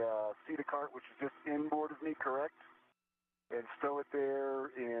CETA cart, which is just inboard of me, correct? And stow it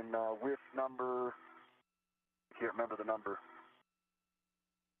there in whiff number, I can't remember the number.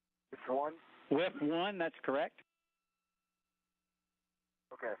 It's 1? Whiff 1, that's correct.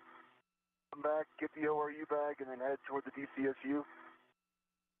 Okay. Come back, get the ORU bag, and then head toward the DCSU.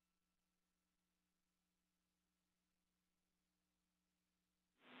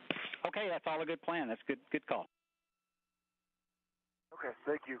 Okay, that's all a good plan. That's good call. Okay,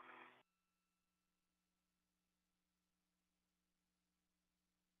 thank you.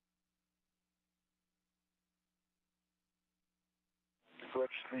 So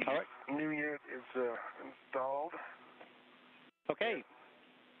the new unit is installed. Okay.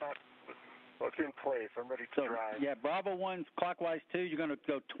 Well, it's in place. I'm ready to drive. Yeah, Bravo 1's clockwise 2. You're going to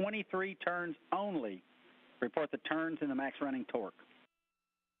go 23 turns only. Report the turns and the max running torque.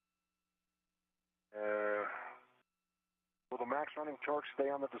 Will the max running torque stay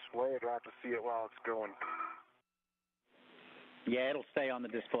on the display, or do I have to see it while it's going? Yeah, it'll stay on the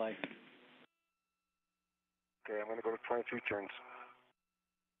display. Okay, I'm going to go to 22 turns.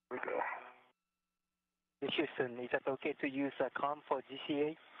 Here we go. Houston, is that okay to use a COM for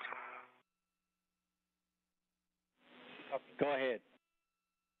GCA? Go ahead.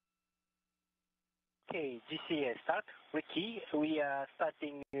 Okay, GCA start. Ricky, we are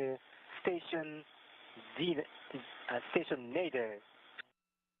starting station station nadir.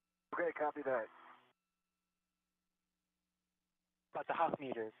 Okay, copy that. About a half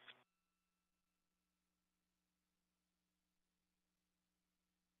meter.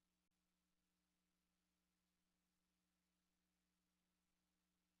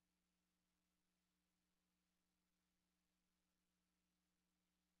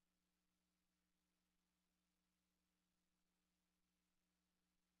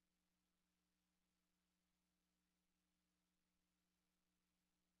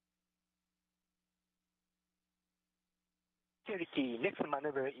 Security, next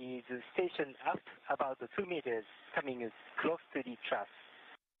maneuver is station aft about 2 meters, coming close to the truss.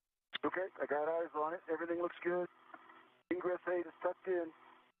 Okay, I got eyes on it. Everything looks good. Ingress 8 is tucked in.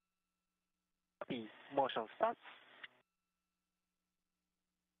 Copy. Motion starts.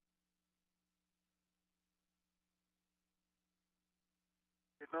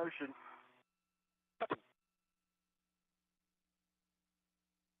 In motion. Copy.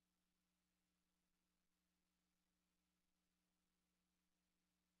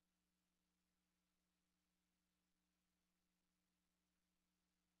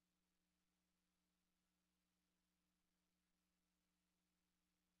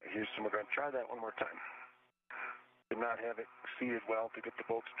 Houston, we're going to try that one more time. Did not have it seated well to get the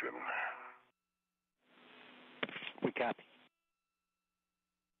bolts trimmed. We copy.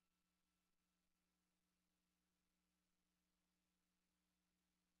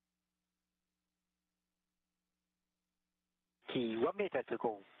 Key 1 meter to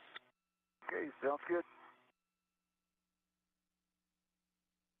go. Okay, sounds good.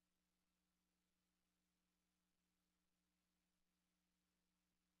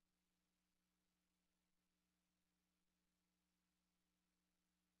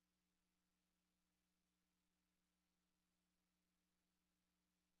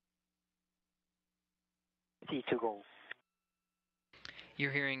 T to go.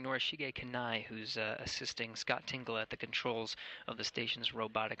 You're hearing Norishige Kanai, who's assisting Scott Tingle at the controls of the station's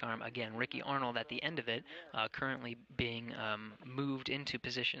robotic arm. Again, Ricky Arnold at the end of it, currently being moved into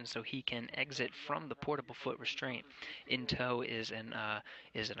position so he can exit from the portable foot restraint. In tow is an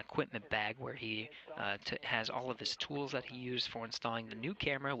equipment bag where he has all of his tools that he used for installing the new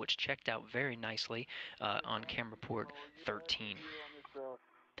camera, which checked out very nicely on camera port 13.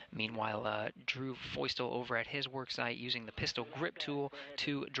 Meanwhile, Drew Feustel over at his worksite using the pistol grip tool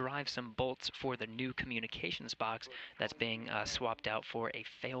to drive some bolts for the new communications box that's being swapped out for a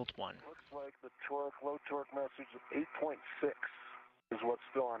failed one. Looks like the torque, low torque message of 8.6 is what's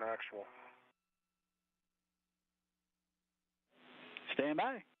still on actual. Stand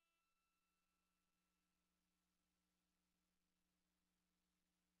by.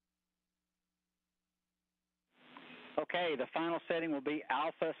 Okay, the final setting will be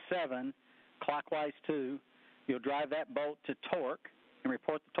alpha 7, clockwise 2. You'll drive that bolt to torque and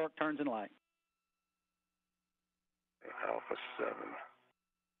report the torque turns and light. Alpha 7.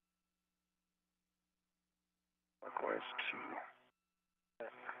 Clockwise 2.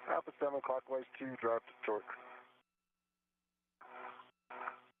 Alpha 7, clockwise 2, drive to torque.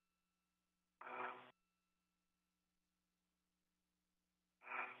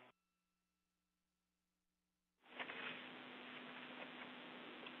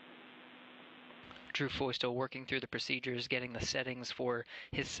 Drew Feustel working through the procedures, getting the settings for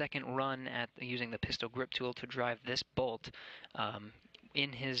his second run at using the pistol grip tool to drive this bolt.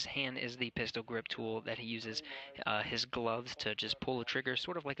 In his hand is the pistol grip tool that he uses his gloves to just pull the trigger,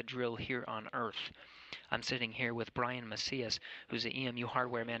 sort of like a drill here on Earth. I'm sitting here with Brian Macias, who's the EMU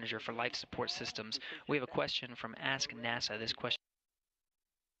hardware manager for Life Support Systems. We have a question from Ask NASA. This question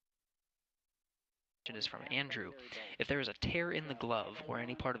is from Andrew. If there is a tear in the glove, or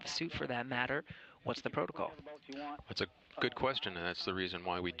any part of the suit for that matter, what's the protocol? That's a good question, and that's the reason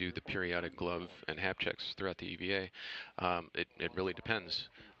why we do the periodic glove and hap checks throughout the EVA. It really depends.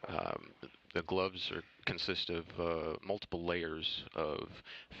 The gloves consist of multiple layers of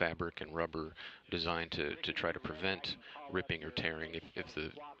fabric and rubber designed to try to prevent ripping or tearing if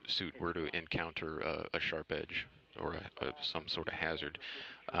the suit were to encounter a sharp edge or some sort of hazard.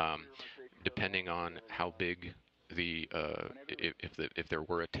 Depending on how big if there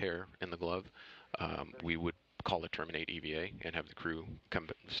were a tear in the glove, we would call it terminate EVA and have the crew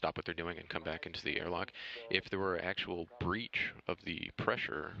stop what they're doing and come back into the airlock. If there were actual breach of the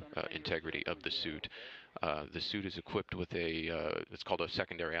pressure integrity of the suit is equipped with it's called a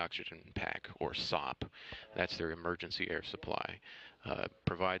secondary oxygen pack, or SOP. That's their emergency air supply.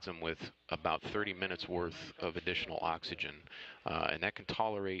 Provides them with about 30 minutes worth of additional oxygen, and that can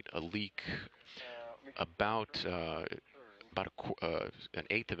tolerate a leak about an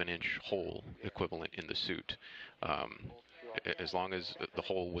eighth of an inch hole equivalent in the suit. as long as the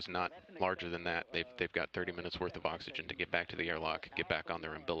hole was not larger than that, they've got 30 minutes worth of oxygen to get back to the airlock, get back on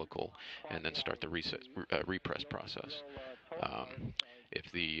their umbilical, and then start the repress process.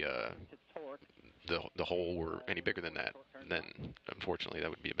 If the hole were any bigger than that, then unfortunately that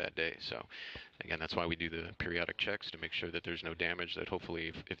would be a bad day. So again, that's why we do the periodic checks to make sure that there's no damage, that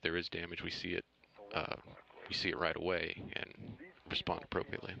hopefully if there is damage, we see it right away and respond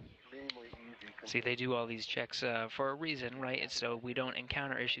appropriately. See, they do all these checks for a reason, right? It's so we don't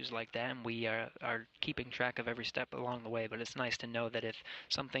encounter issues like that, and we are keeping track of every step along the way. But it's nice to know that if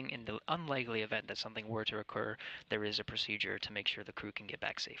something, in the unlikely event that something were to occur, there is a procedure to make sure the crew can get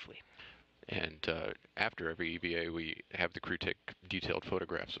back safely. And after every EVA, we have the crew take detailed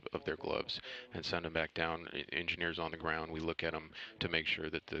photographs of their gloves and send them back down. Engineers on the ground, we look at them to make sure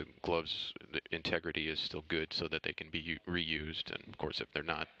that the gloves' the integrity is still good so that they can be reused. And, of course, if they're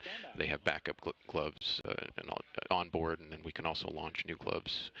not, they have backup gloves on board, and then we can also launch new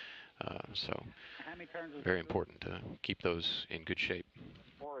gloves. So very important to keep those in good shape.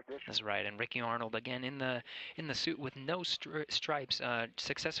 That's right, and Ricky Arnold again in the suit with no stripes,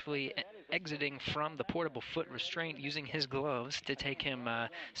 successfully exiting from the portable foot restraint, using his gloves to take him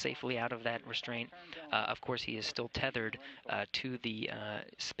safely out of that restraint. Of course, he is still tethered to the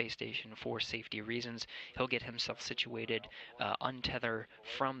space station for safety reasons. He'll get himself situated, untether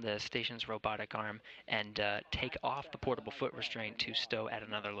from the station's robotic arm, and take off the portable foot restraint to stow at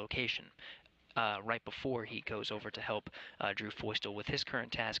another location. Right before he goes over to help Drew Feustel with his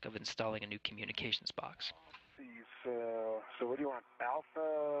current task of installing a new communications box. So what do you want,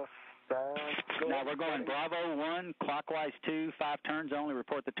 Alpha, Star? Now we're going Bravo 1, clockwise 2, 5 turns only,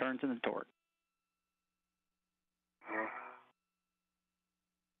 report the turns and the torque.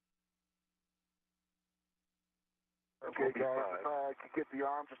 Okay, guys, if I could get the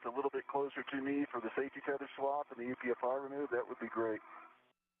arm just a little bit closer to me for the safety tether swap and the UPFR removed, that would be great.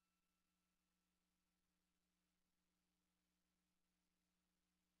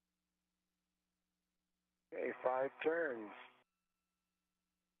 Okay, 5 turns.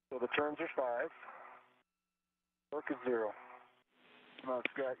 So the turns are 5. Torque is 0. Come on,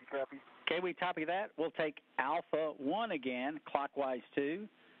 Scott, you copy? Okay, we copy that. We'll take Alpha 1 again, clockwise 2.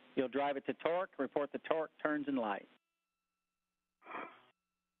 You'll drive it to torque, report the torque, turns, and light.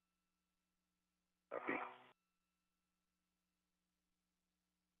 Copy.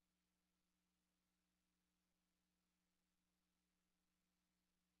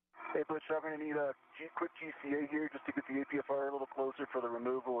 Hey, Butch, I'm going to need a quick GCA here just to get the APFR a little closer for the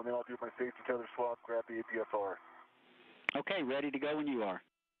removal, and then I'll do my safety tether swap, grab the APFR. Okay, ready to go when you are.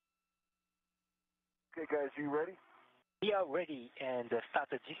 Okay, guys, you ready? We are ready, and start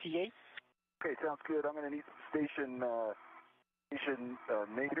the GCA. Okay, sounds good. I'm going to need some station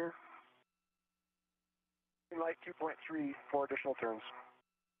nadir. Light 2.3, 4 additional turns.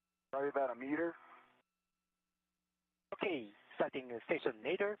 Probably about a meter. Okay, starting station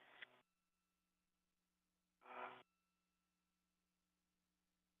nadir.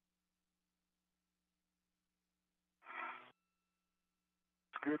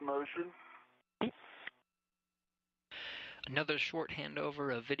 Good motion. Another short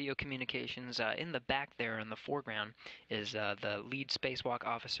handover of video communications. In the back there in the foreground is the lead spacewalk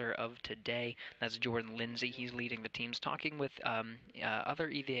officer of today. That's Jordan Lindsay. He's leading the teams, talking with other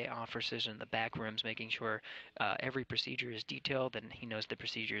EVA officers in the back rooms, making sure every procedure is detailed and he knows the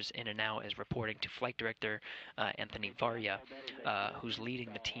procedures in and out, is reporting to Flight Director Anthony Varya, who's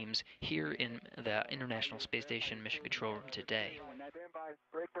leading the teams here in the International Space Station Mission Control Room today. Stand by.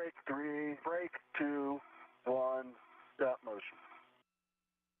 Break, 3, break, 2, 1. Stop motion.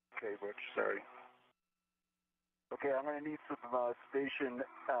 Okay, Butch, sorry. Okay, I'm going to need some station.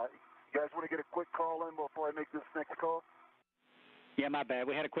 You guys want to get a quick call in before I make this next call? Yeah, my bad.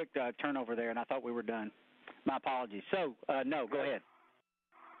 We had a quick turnover there, and I thought we were done. My apologies. So, no, go ahead.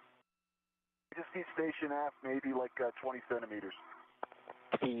 I just need station aft, maybe like 20 centimeters.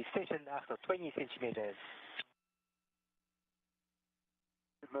 The station aft 20 centimeters.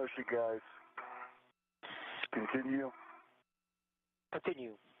 Good motion, guys. Continue.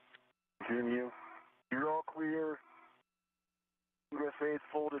 Continue. Continue. You're all clear. Ingress aids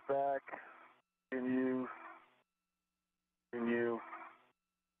folded back. Continue. Continue.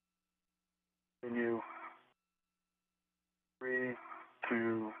 Continue. 3,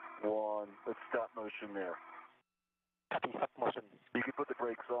 2, 1. Let's stop motion there. Copy, stop motion. You can put the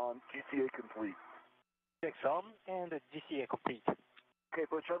brakes on. GCA complete. Brakes on and GCA complete. Okay,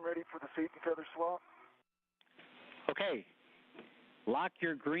 Butch, I'm ready for the safety tether swap. Okay. Lock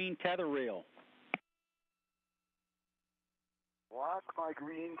your green tether reel. Lock my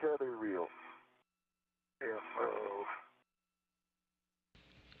green tether reel. FO.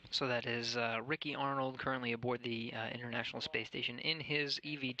 So that is Ricky Arnold, currently aboard the International Space Station in his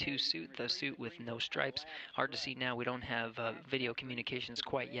EV-2 suit, the suit with no stripes. Hard to see now, we don't have video communications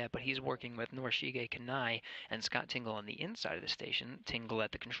quite yet, but he's working with Norishige Kanai and Scott Tingle on the inside of the station. Tingle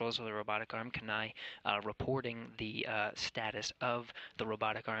at the controls of the robotic arm, Kanai reporting the status of the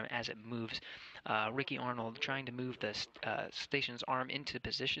robotic arm as it moves. Ricky Arnold trying to move the station's arm into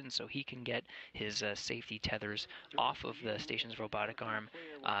position so he can get his safety tethers off of the station's robotic arm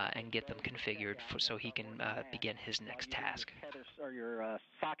and get them configured so he can begin his next task. Or your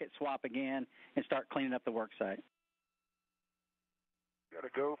socket swap again and start cleaning up the work site. Got to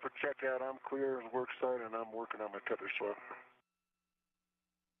go for checkout. I'm clear as work site, and I'm working on my tether swap.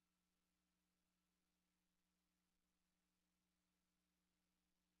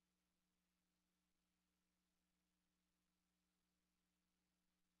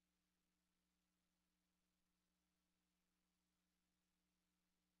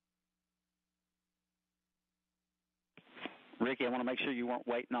 Ricky, I want to make sure you weren't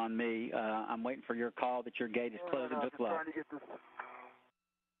waiting on me. I'm waiting for your call that your gate is closed and hook locked. Trying to get this.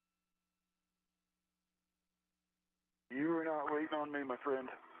 You are not waiting on me, my friend.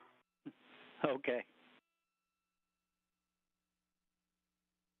 Okay.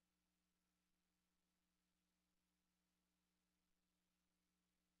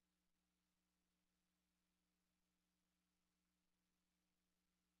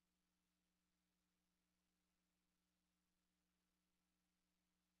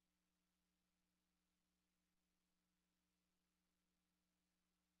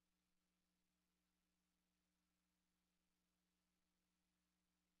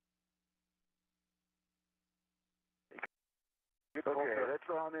 Okay,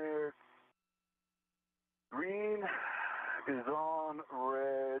 that's on there. Green is on,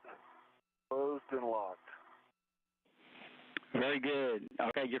 red, closed and locked. Very good.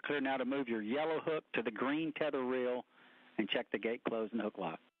 Okay, you're clear now to move your yellow hook to the green tether reel and check the gate closed and hook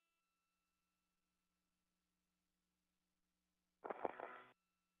lock.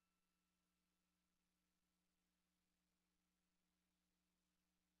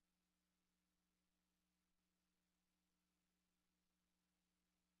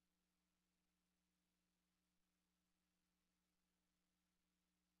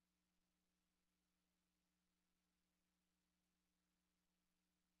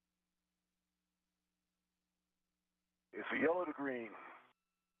 It's yellow to green.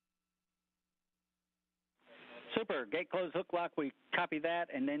 Super. Gate closed, hook lock. We copy that,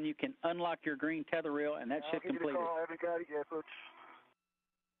 and then you can unlock your green tether reel, and that should complete it. I haven't got it yet, but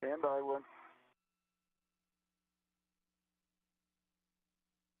stand by one.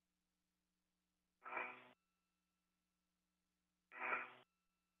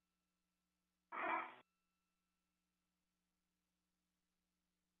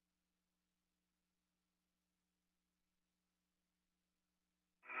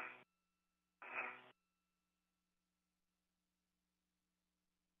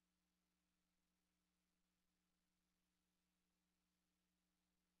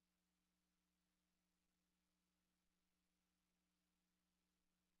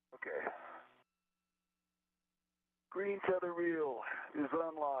 Okay. Green tether reel is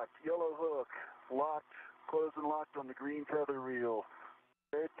unlocked. Yellow hook locked, closed and locked on the green tether reel.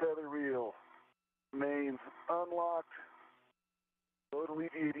 Red tether reel remains unlocked. Load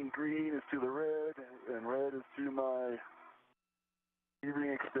alleviating green is to the red, and red is to my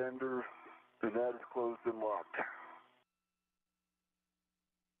E-ring extender, and that is closed and locked.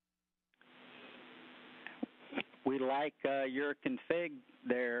 We like your config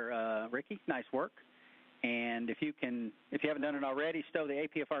there, Ricky. Nice work. And if you haven't done it already, stow the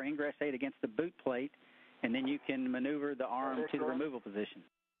APFR ingress 8 against the boot plate, and then you can maneuver the arm to the removal position.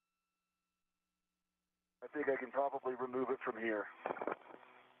 I think I can probably remove it from here.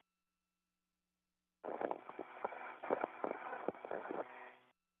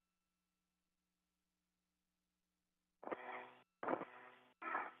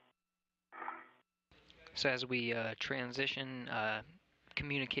 So as we transition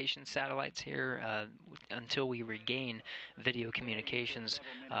communication satellites here until we regain video communications,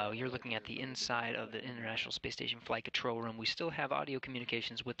 you're looking at the inside of the International Space Station Flight Control Room. We still have audio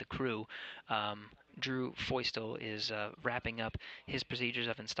communications with the crew. Drew Feustel is wrapping up his procedures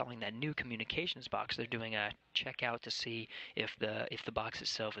of installing that new communications box. They're doing a checkout to see if the box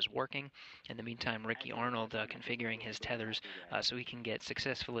itself is working. In the meantime, Ricky Arnold configuring his tethers so he can get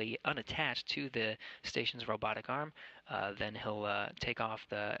successfully unattached to the station's robotic arm. Then he'll take off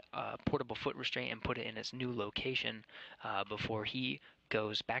the portable foot restraint and put it in its new location before he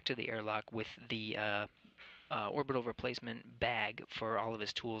goes back to the airlock with the orbital replacement bag for all of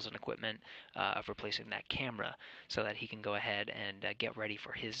his tools and equipment of replacing that camera so that he can go ahead and get ready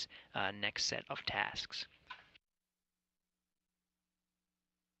for his next set of tasks.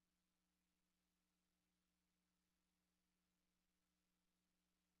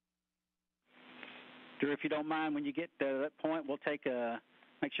 Drew, if you don't mind, when you get to that point, we'll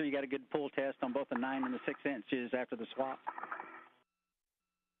make sure you got a good pull test on both the 9 and the 6 inches after the swap.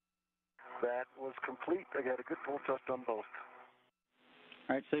 That was complete. I got a good pull test on both.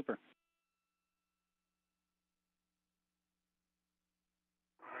 All right, super.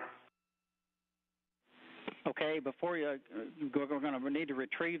 Okay, before you go, we're going to need to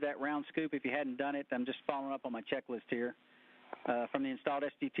retrieve that round scoop. If you hadn't done it, I'm just following up on my checklist here. From the installed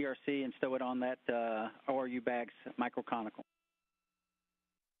SDTRC and stow it on that ORU bag's microconical.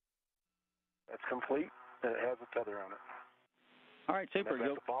 That's complete, and it has a tether on it. All right, super. And I've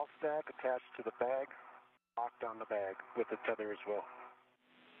got the ball stack attached to the bag, locked on the bag with the tether as well.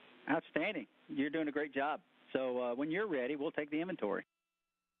 Outstanding. You're doing a great job. So when you're ready, we'll take the inventory.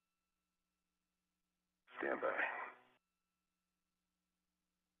 Stand by.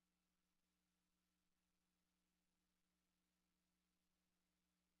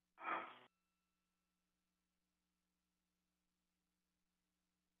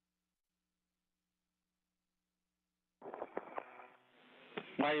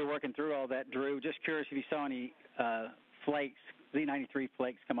 While you're working through all that, Drew, just curious if you saw any flakes, Z93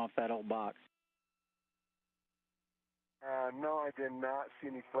 flakes come off that old box. No, I did not see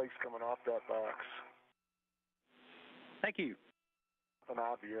any flakes coming off that box. Thank you. Nothing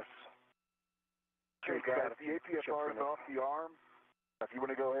obvious. Okay, got the APFRs off the arm. If you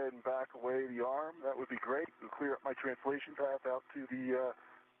want to go ahead and back away the arm, that would be great. It'll clear up my translation path out to the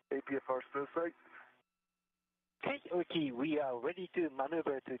APFR stow site. Okay, we are ready to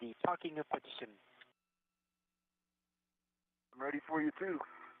maneuver to the parking position. I'm ready for you too.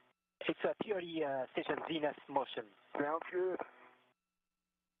 It's a purely station Zenith motion. Sounds good.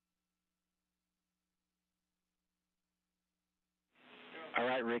 All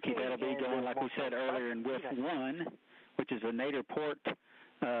right, Ricky, that'll be going, like we said earlier, in whiff 1, which is a nadir port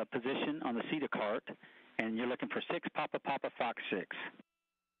position on the CETA cart, and you're looking for 6 Papa Papa Fox 6.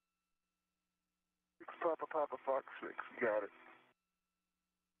 6 Papa Papa Fox 6, you got it.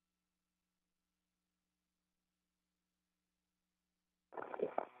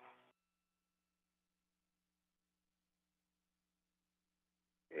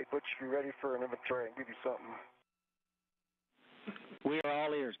 Hey, Butch, you ready for an inventory? I can give you something. We are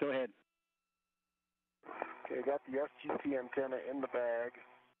all ears. Go ahead. Okay, I got the SGT antenna in the bag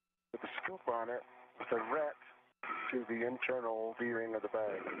with a scoop on it with a ret to the internal V-ring of the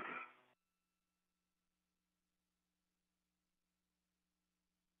bag.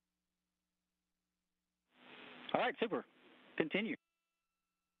 All right, super. Continue.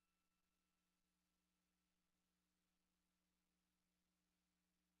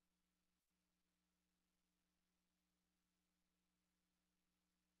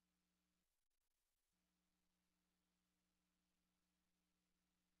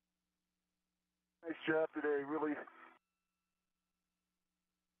 Nice job today, really.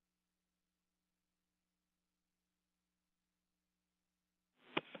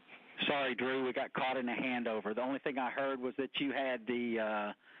 Sorry, Drew, we got caught in a handover. The only thing I heard was that you had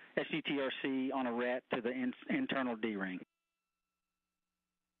the SGTRC on a ret to the internal D-ring.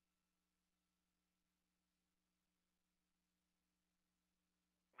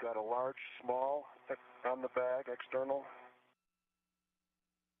 Got a large, small on the bag, external.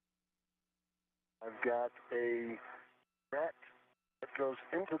 I've got a ret that goes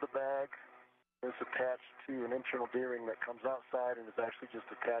into the bag. It's attached to an internal D-ring that comes outside and is actually just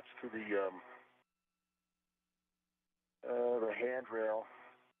attached to the handrail,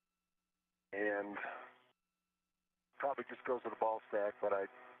 and probably just goes to the ball stack, but I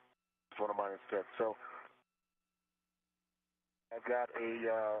just want to mine instead. So I've got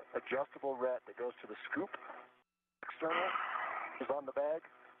a adjustable ret that goes to the scoop external, is on the bag.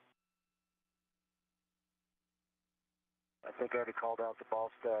 I think I already called out the ball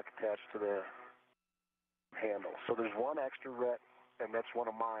stack attached to the handle. So there's one extra ret, and that's one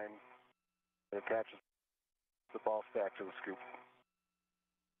of mine that attaches the ball stack to the scoop.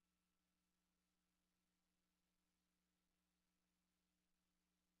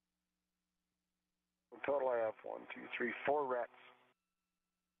 In total, I have 1, 2, 3, 4 rets,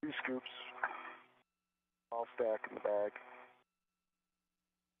 2 scoops, ball stack in the bag,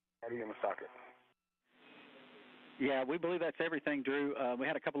 caddy in the socket. Yeah, we believe that's everything, Drew. We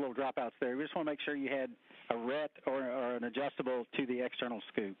had a couple little dropouts there. We just want to make sure you had a ret or an adjustable to the external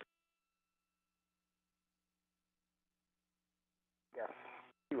scoop.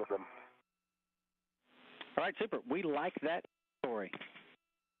 with them. All right, super. We like that story.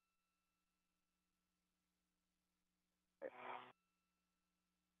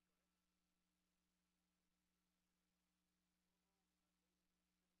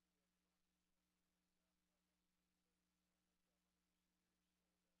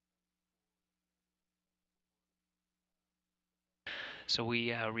 So we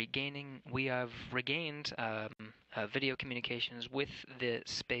have regained video communications with the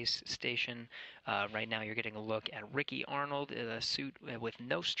space station. Right now you're getting a look at Ricky Arnold in a suit with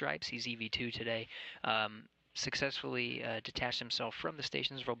no stripes. He's EV2 today. Successfully detached himself from the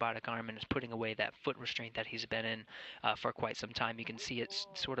station's robotic arm and is putting away that foot restraint that he's been in for quite some time. You can see it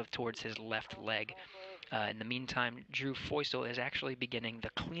sort of towards his left leg. In the meantime, Drew Feustel is actually beginning the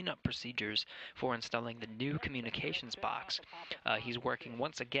cleanup procedures for installing the new communications box. He's working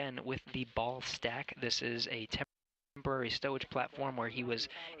once again with the ball stack. This is a temporary stowage platform where he was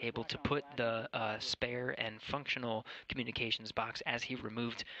able to put the spare and functional communications box as he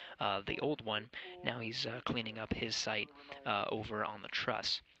removed the old one. Now he's cleaning up his site over on the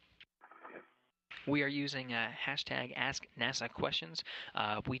truss. We are using hashtag AskNASAQuestions.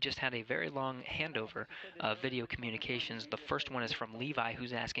 We just had a very long handover of video communications. The first one is from Levi,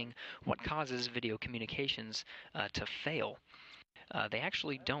 who's asking, what causes video communications to fail? They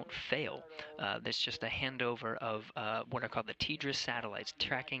actually don't fail. There's just a handover of what are called the TDRS satellites,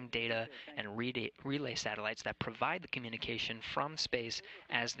 tracking data and relay satellites that provide the communication from space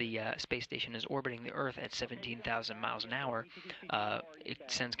as the space station is orbiting the Earth at 17,000 miles an hour. It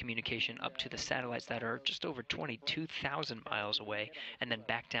sends communication up to the satellites that are just over 22,000 miles away and then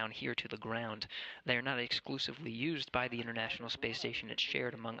back down here to the ground. They are not exclusively used by the International Space Station. It's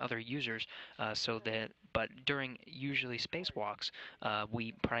shared among other users, but during usually spacewalks,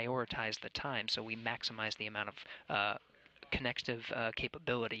 we prioritize the time, so we maximize the amount of connective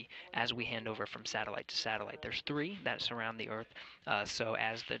capability as we hand over from satellite to satellite. There's 3 that surround the Earth, so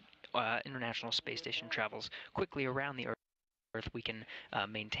as the International Space Station travels quickly around the Earth, we can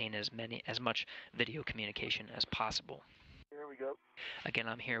maintain as much video communication as possible. Here we go. Again,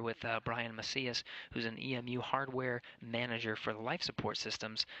 I'm here with Brian Macias, who's an EMU hardware manager for the life support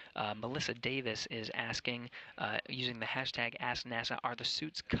systems. Melissa Davis is asking, using the hashtag AskNASA, are the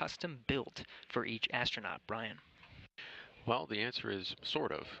suits custom built for each astronaut? Brian? Well, the answer is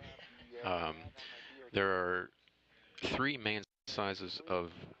sort of. There are 3 main sizes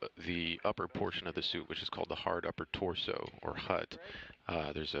of the upper portion of the suit, which is called the hard upper torso, or HUT.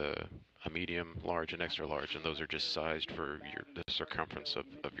 There's a medium, large, and extra large, and those are just sized for the circumference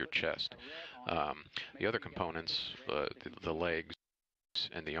of your chest. The other components, the legs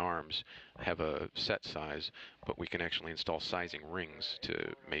and the arms, have a set size, but we can actually install sizing rings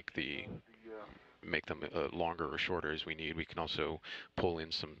to make them longer or shorter as we need. We can also pull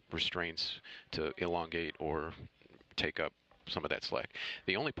in some restraints to elongate or take up some of that slack.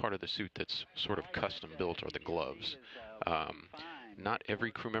 The only part of the suit that's sort of custom built are the gloves. Not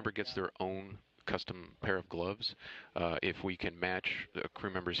every crew member gets their own custom pair of gloves. If we can match a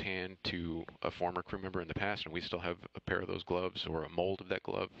crew member's hand to a former crew member in the past and we still have a pair of those gloves or a mold of that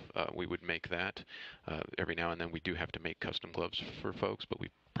glove, we would make that. Every now and then we do have to make custom gloves for folks, but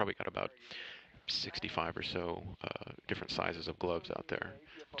we've probably got about 65 or so different sizes of gloves out there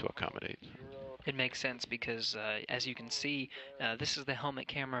to accommodate. It makes sense because, as you can see, this is the helmet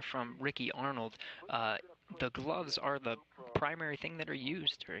camera from Ricky Arnold. The gloves are the primary thing that are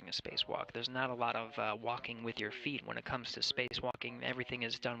used during a spacewalk. There's not a lot of walking with your feet. When it comes to spacewalking, everything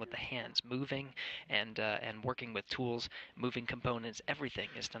is done with the hands. Moving and working with tools, moving components, everything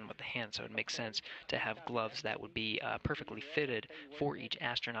is done with the hands. So it makes sense to have gloves that would be perfectly fitted for each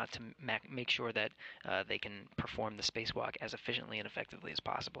astronaut to make sure that they can perform the spacewalk as efficiently and effectively as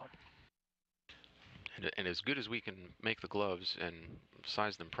possible. And as good as we can make the gloves and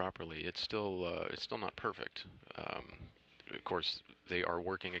size them properly, it's still not perfect. Of course, they are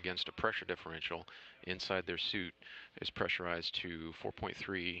working against a pressure differential. Inside their suit is pressurized to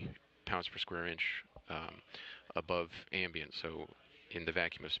 4.3 pounds per square inch above ambient. So in the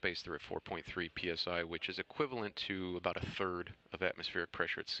vacuum of space, they're at 4.3 psi, which is equivalent to about a third of atmospheric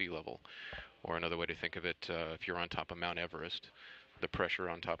pressure at sea level. Or another way to think of it, if you're on top of Mount Everest, the pressure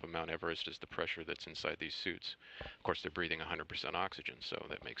on top of Mount Everest is the pressure that's inside these suits. Of course, they're breathing 100% oxygen, so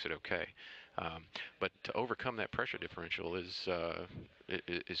that makes it okay. But to overcome that pressure differential is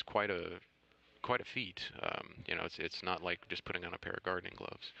quite a feat. It's not like just putting on a pair of gardening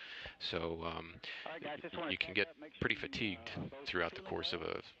gloves. So you can get pretty fatigued throughout the course of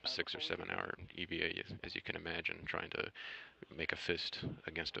a 6 or 7 hour EVA, as you can imagine, trying to make a fist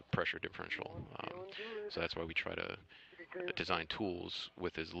against a pressure differential. So that's why we try to design tools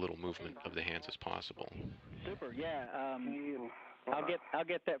with as little movement of the hands as possible. Super, yeah. I'll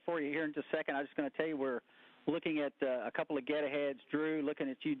get that for you here in just a second. I'm just going to tell you we're looking at a couple of get-aheads. Drew, looking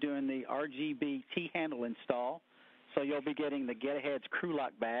at you doing the RGB T-handle install. So you'll be getting the get-aheads crew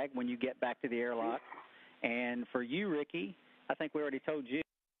lock bag when you get back to the airlock. And for you, Ricky, I think we already told you,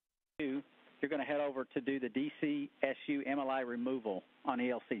 you're going to head over to do the DCSU MLI removal on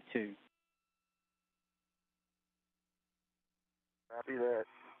ELC2. Copy that.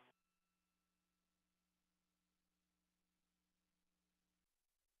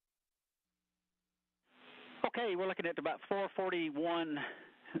 Okay, we're looking at about 441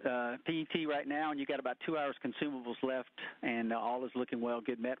 PET right now, and you got about 2 hours consumables left, and all is looking well,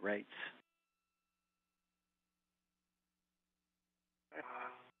 good met rates.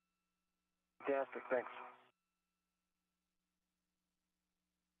 Fantastic, thanks.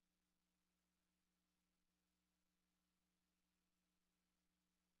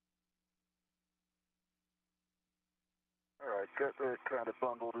 All right, got that kind of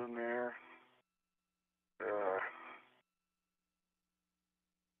bundled in there.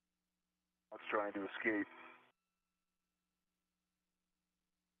 Let's try to escape.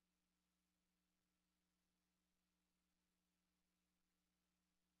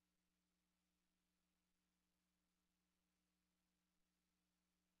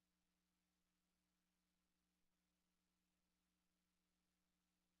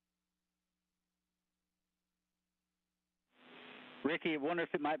 Ricky, I wonder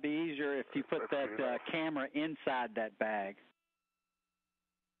if it might be easier if you put that camera inside that bag.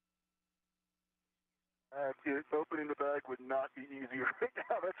 Opening the bag would not be easy right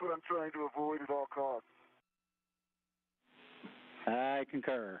now. That's what I'm trying to avoid at all costs. I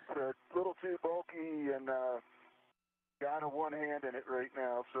concur. It's a little too bulky and got one hand in it right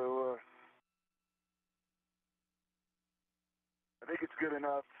now, so I think it's good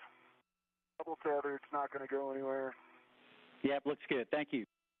enough. Double tether, it's not going to go anywhere. Yep, looks good. Thank you.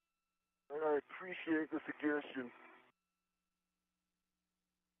 I appreciate the suggestion.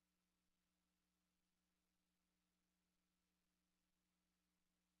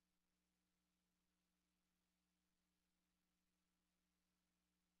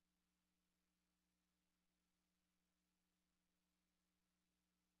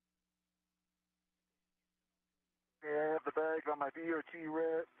 Yeah, I have the bag on my BRT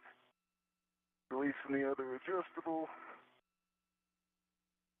rack. Releasing the other adjustable.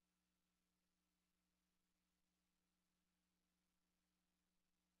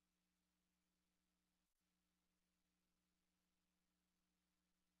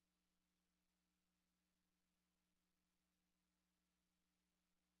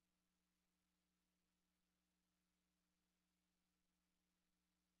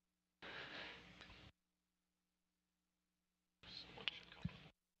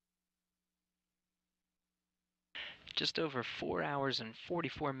 Just over 4 hours and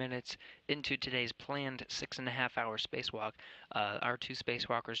 44 minutes into today's planned 6.5-hour spacewalk, our two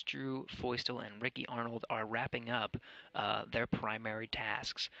spacewalkers, Drew Feustel and Ricky Arnold, are wrapping up their primary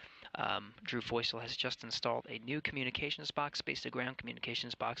tasks. Drew Feustel has just installed a new communications box, space-to-ground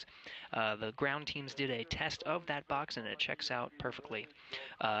communications box. The ground teams did a test of that box, and it checks out perfectly.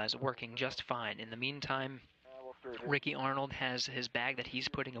 It's working just fine. In the meantime, Ricky Arnold has his bag that he's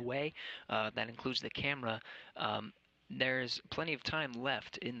putting away. That includes the camera. There's plenty of time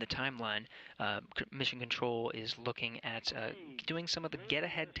left in the timeline. Mission Control is looking at doing some of the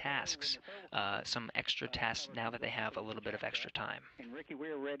get-ahead tasks, some extra tasks now that they have a little bit of extra time. And Ricky,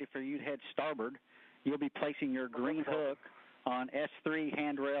 we're ready for you to head starboard. You'll be placing your green hook on S3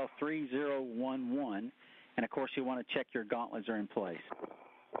 handrail 3011, and of course you want to check your gauntlets are in place.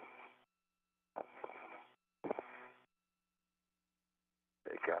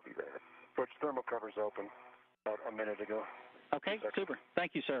 Hey, copy that. Put your thermal covers open. About a minute ago. Okay, super.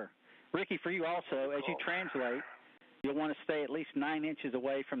 Thank you, sir. Ricky, for you also, as you translate, you'll want to stay at least 9 inches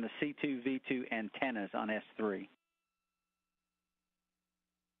away from the C2, V2 antennas on S3.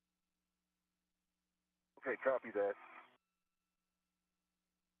 Okay, copy that.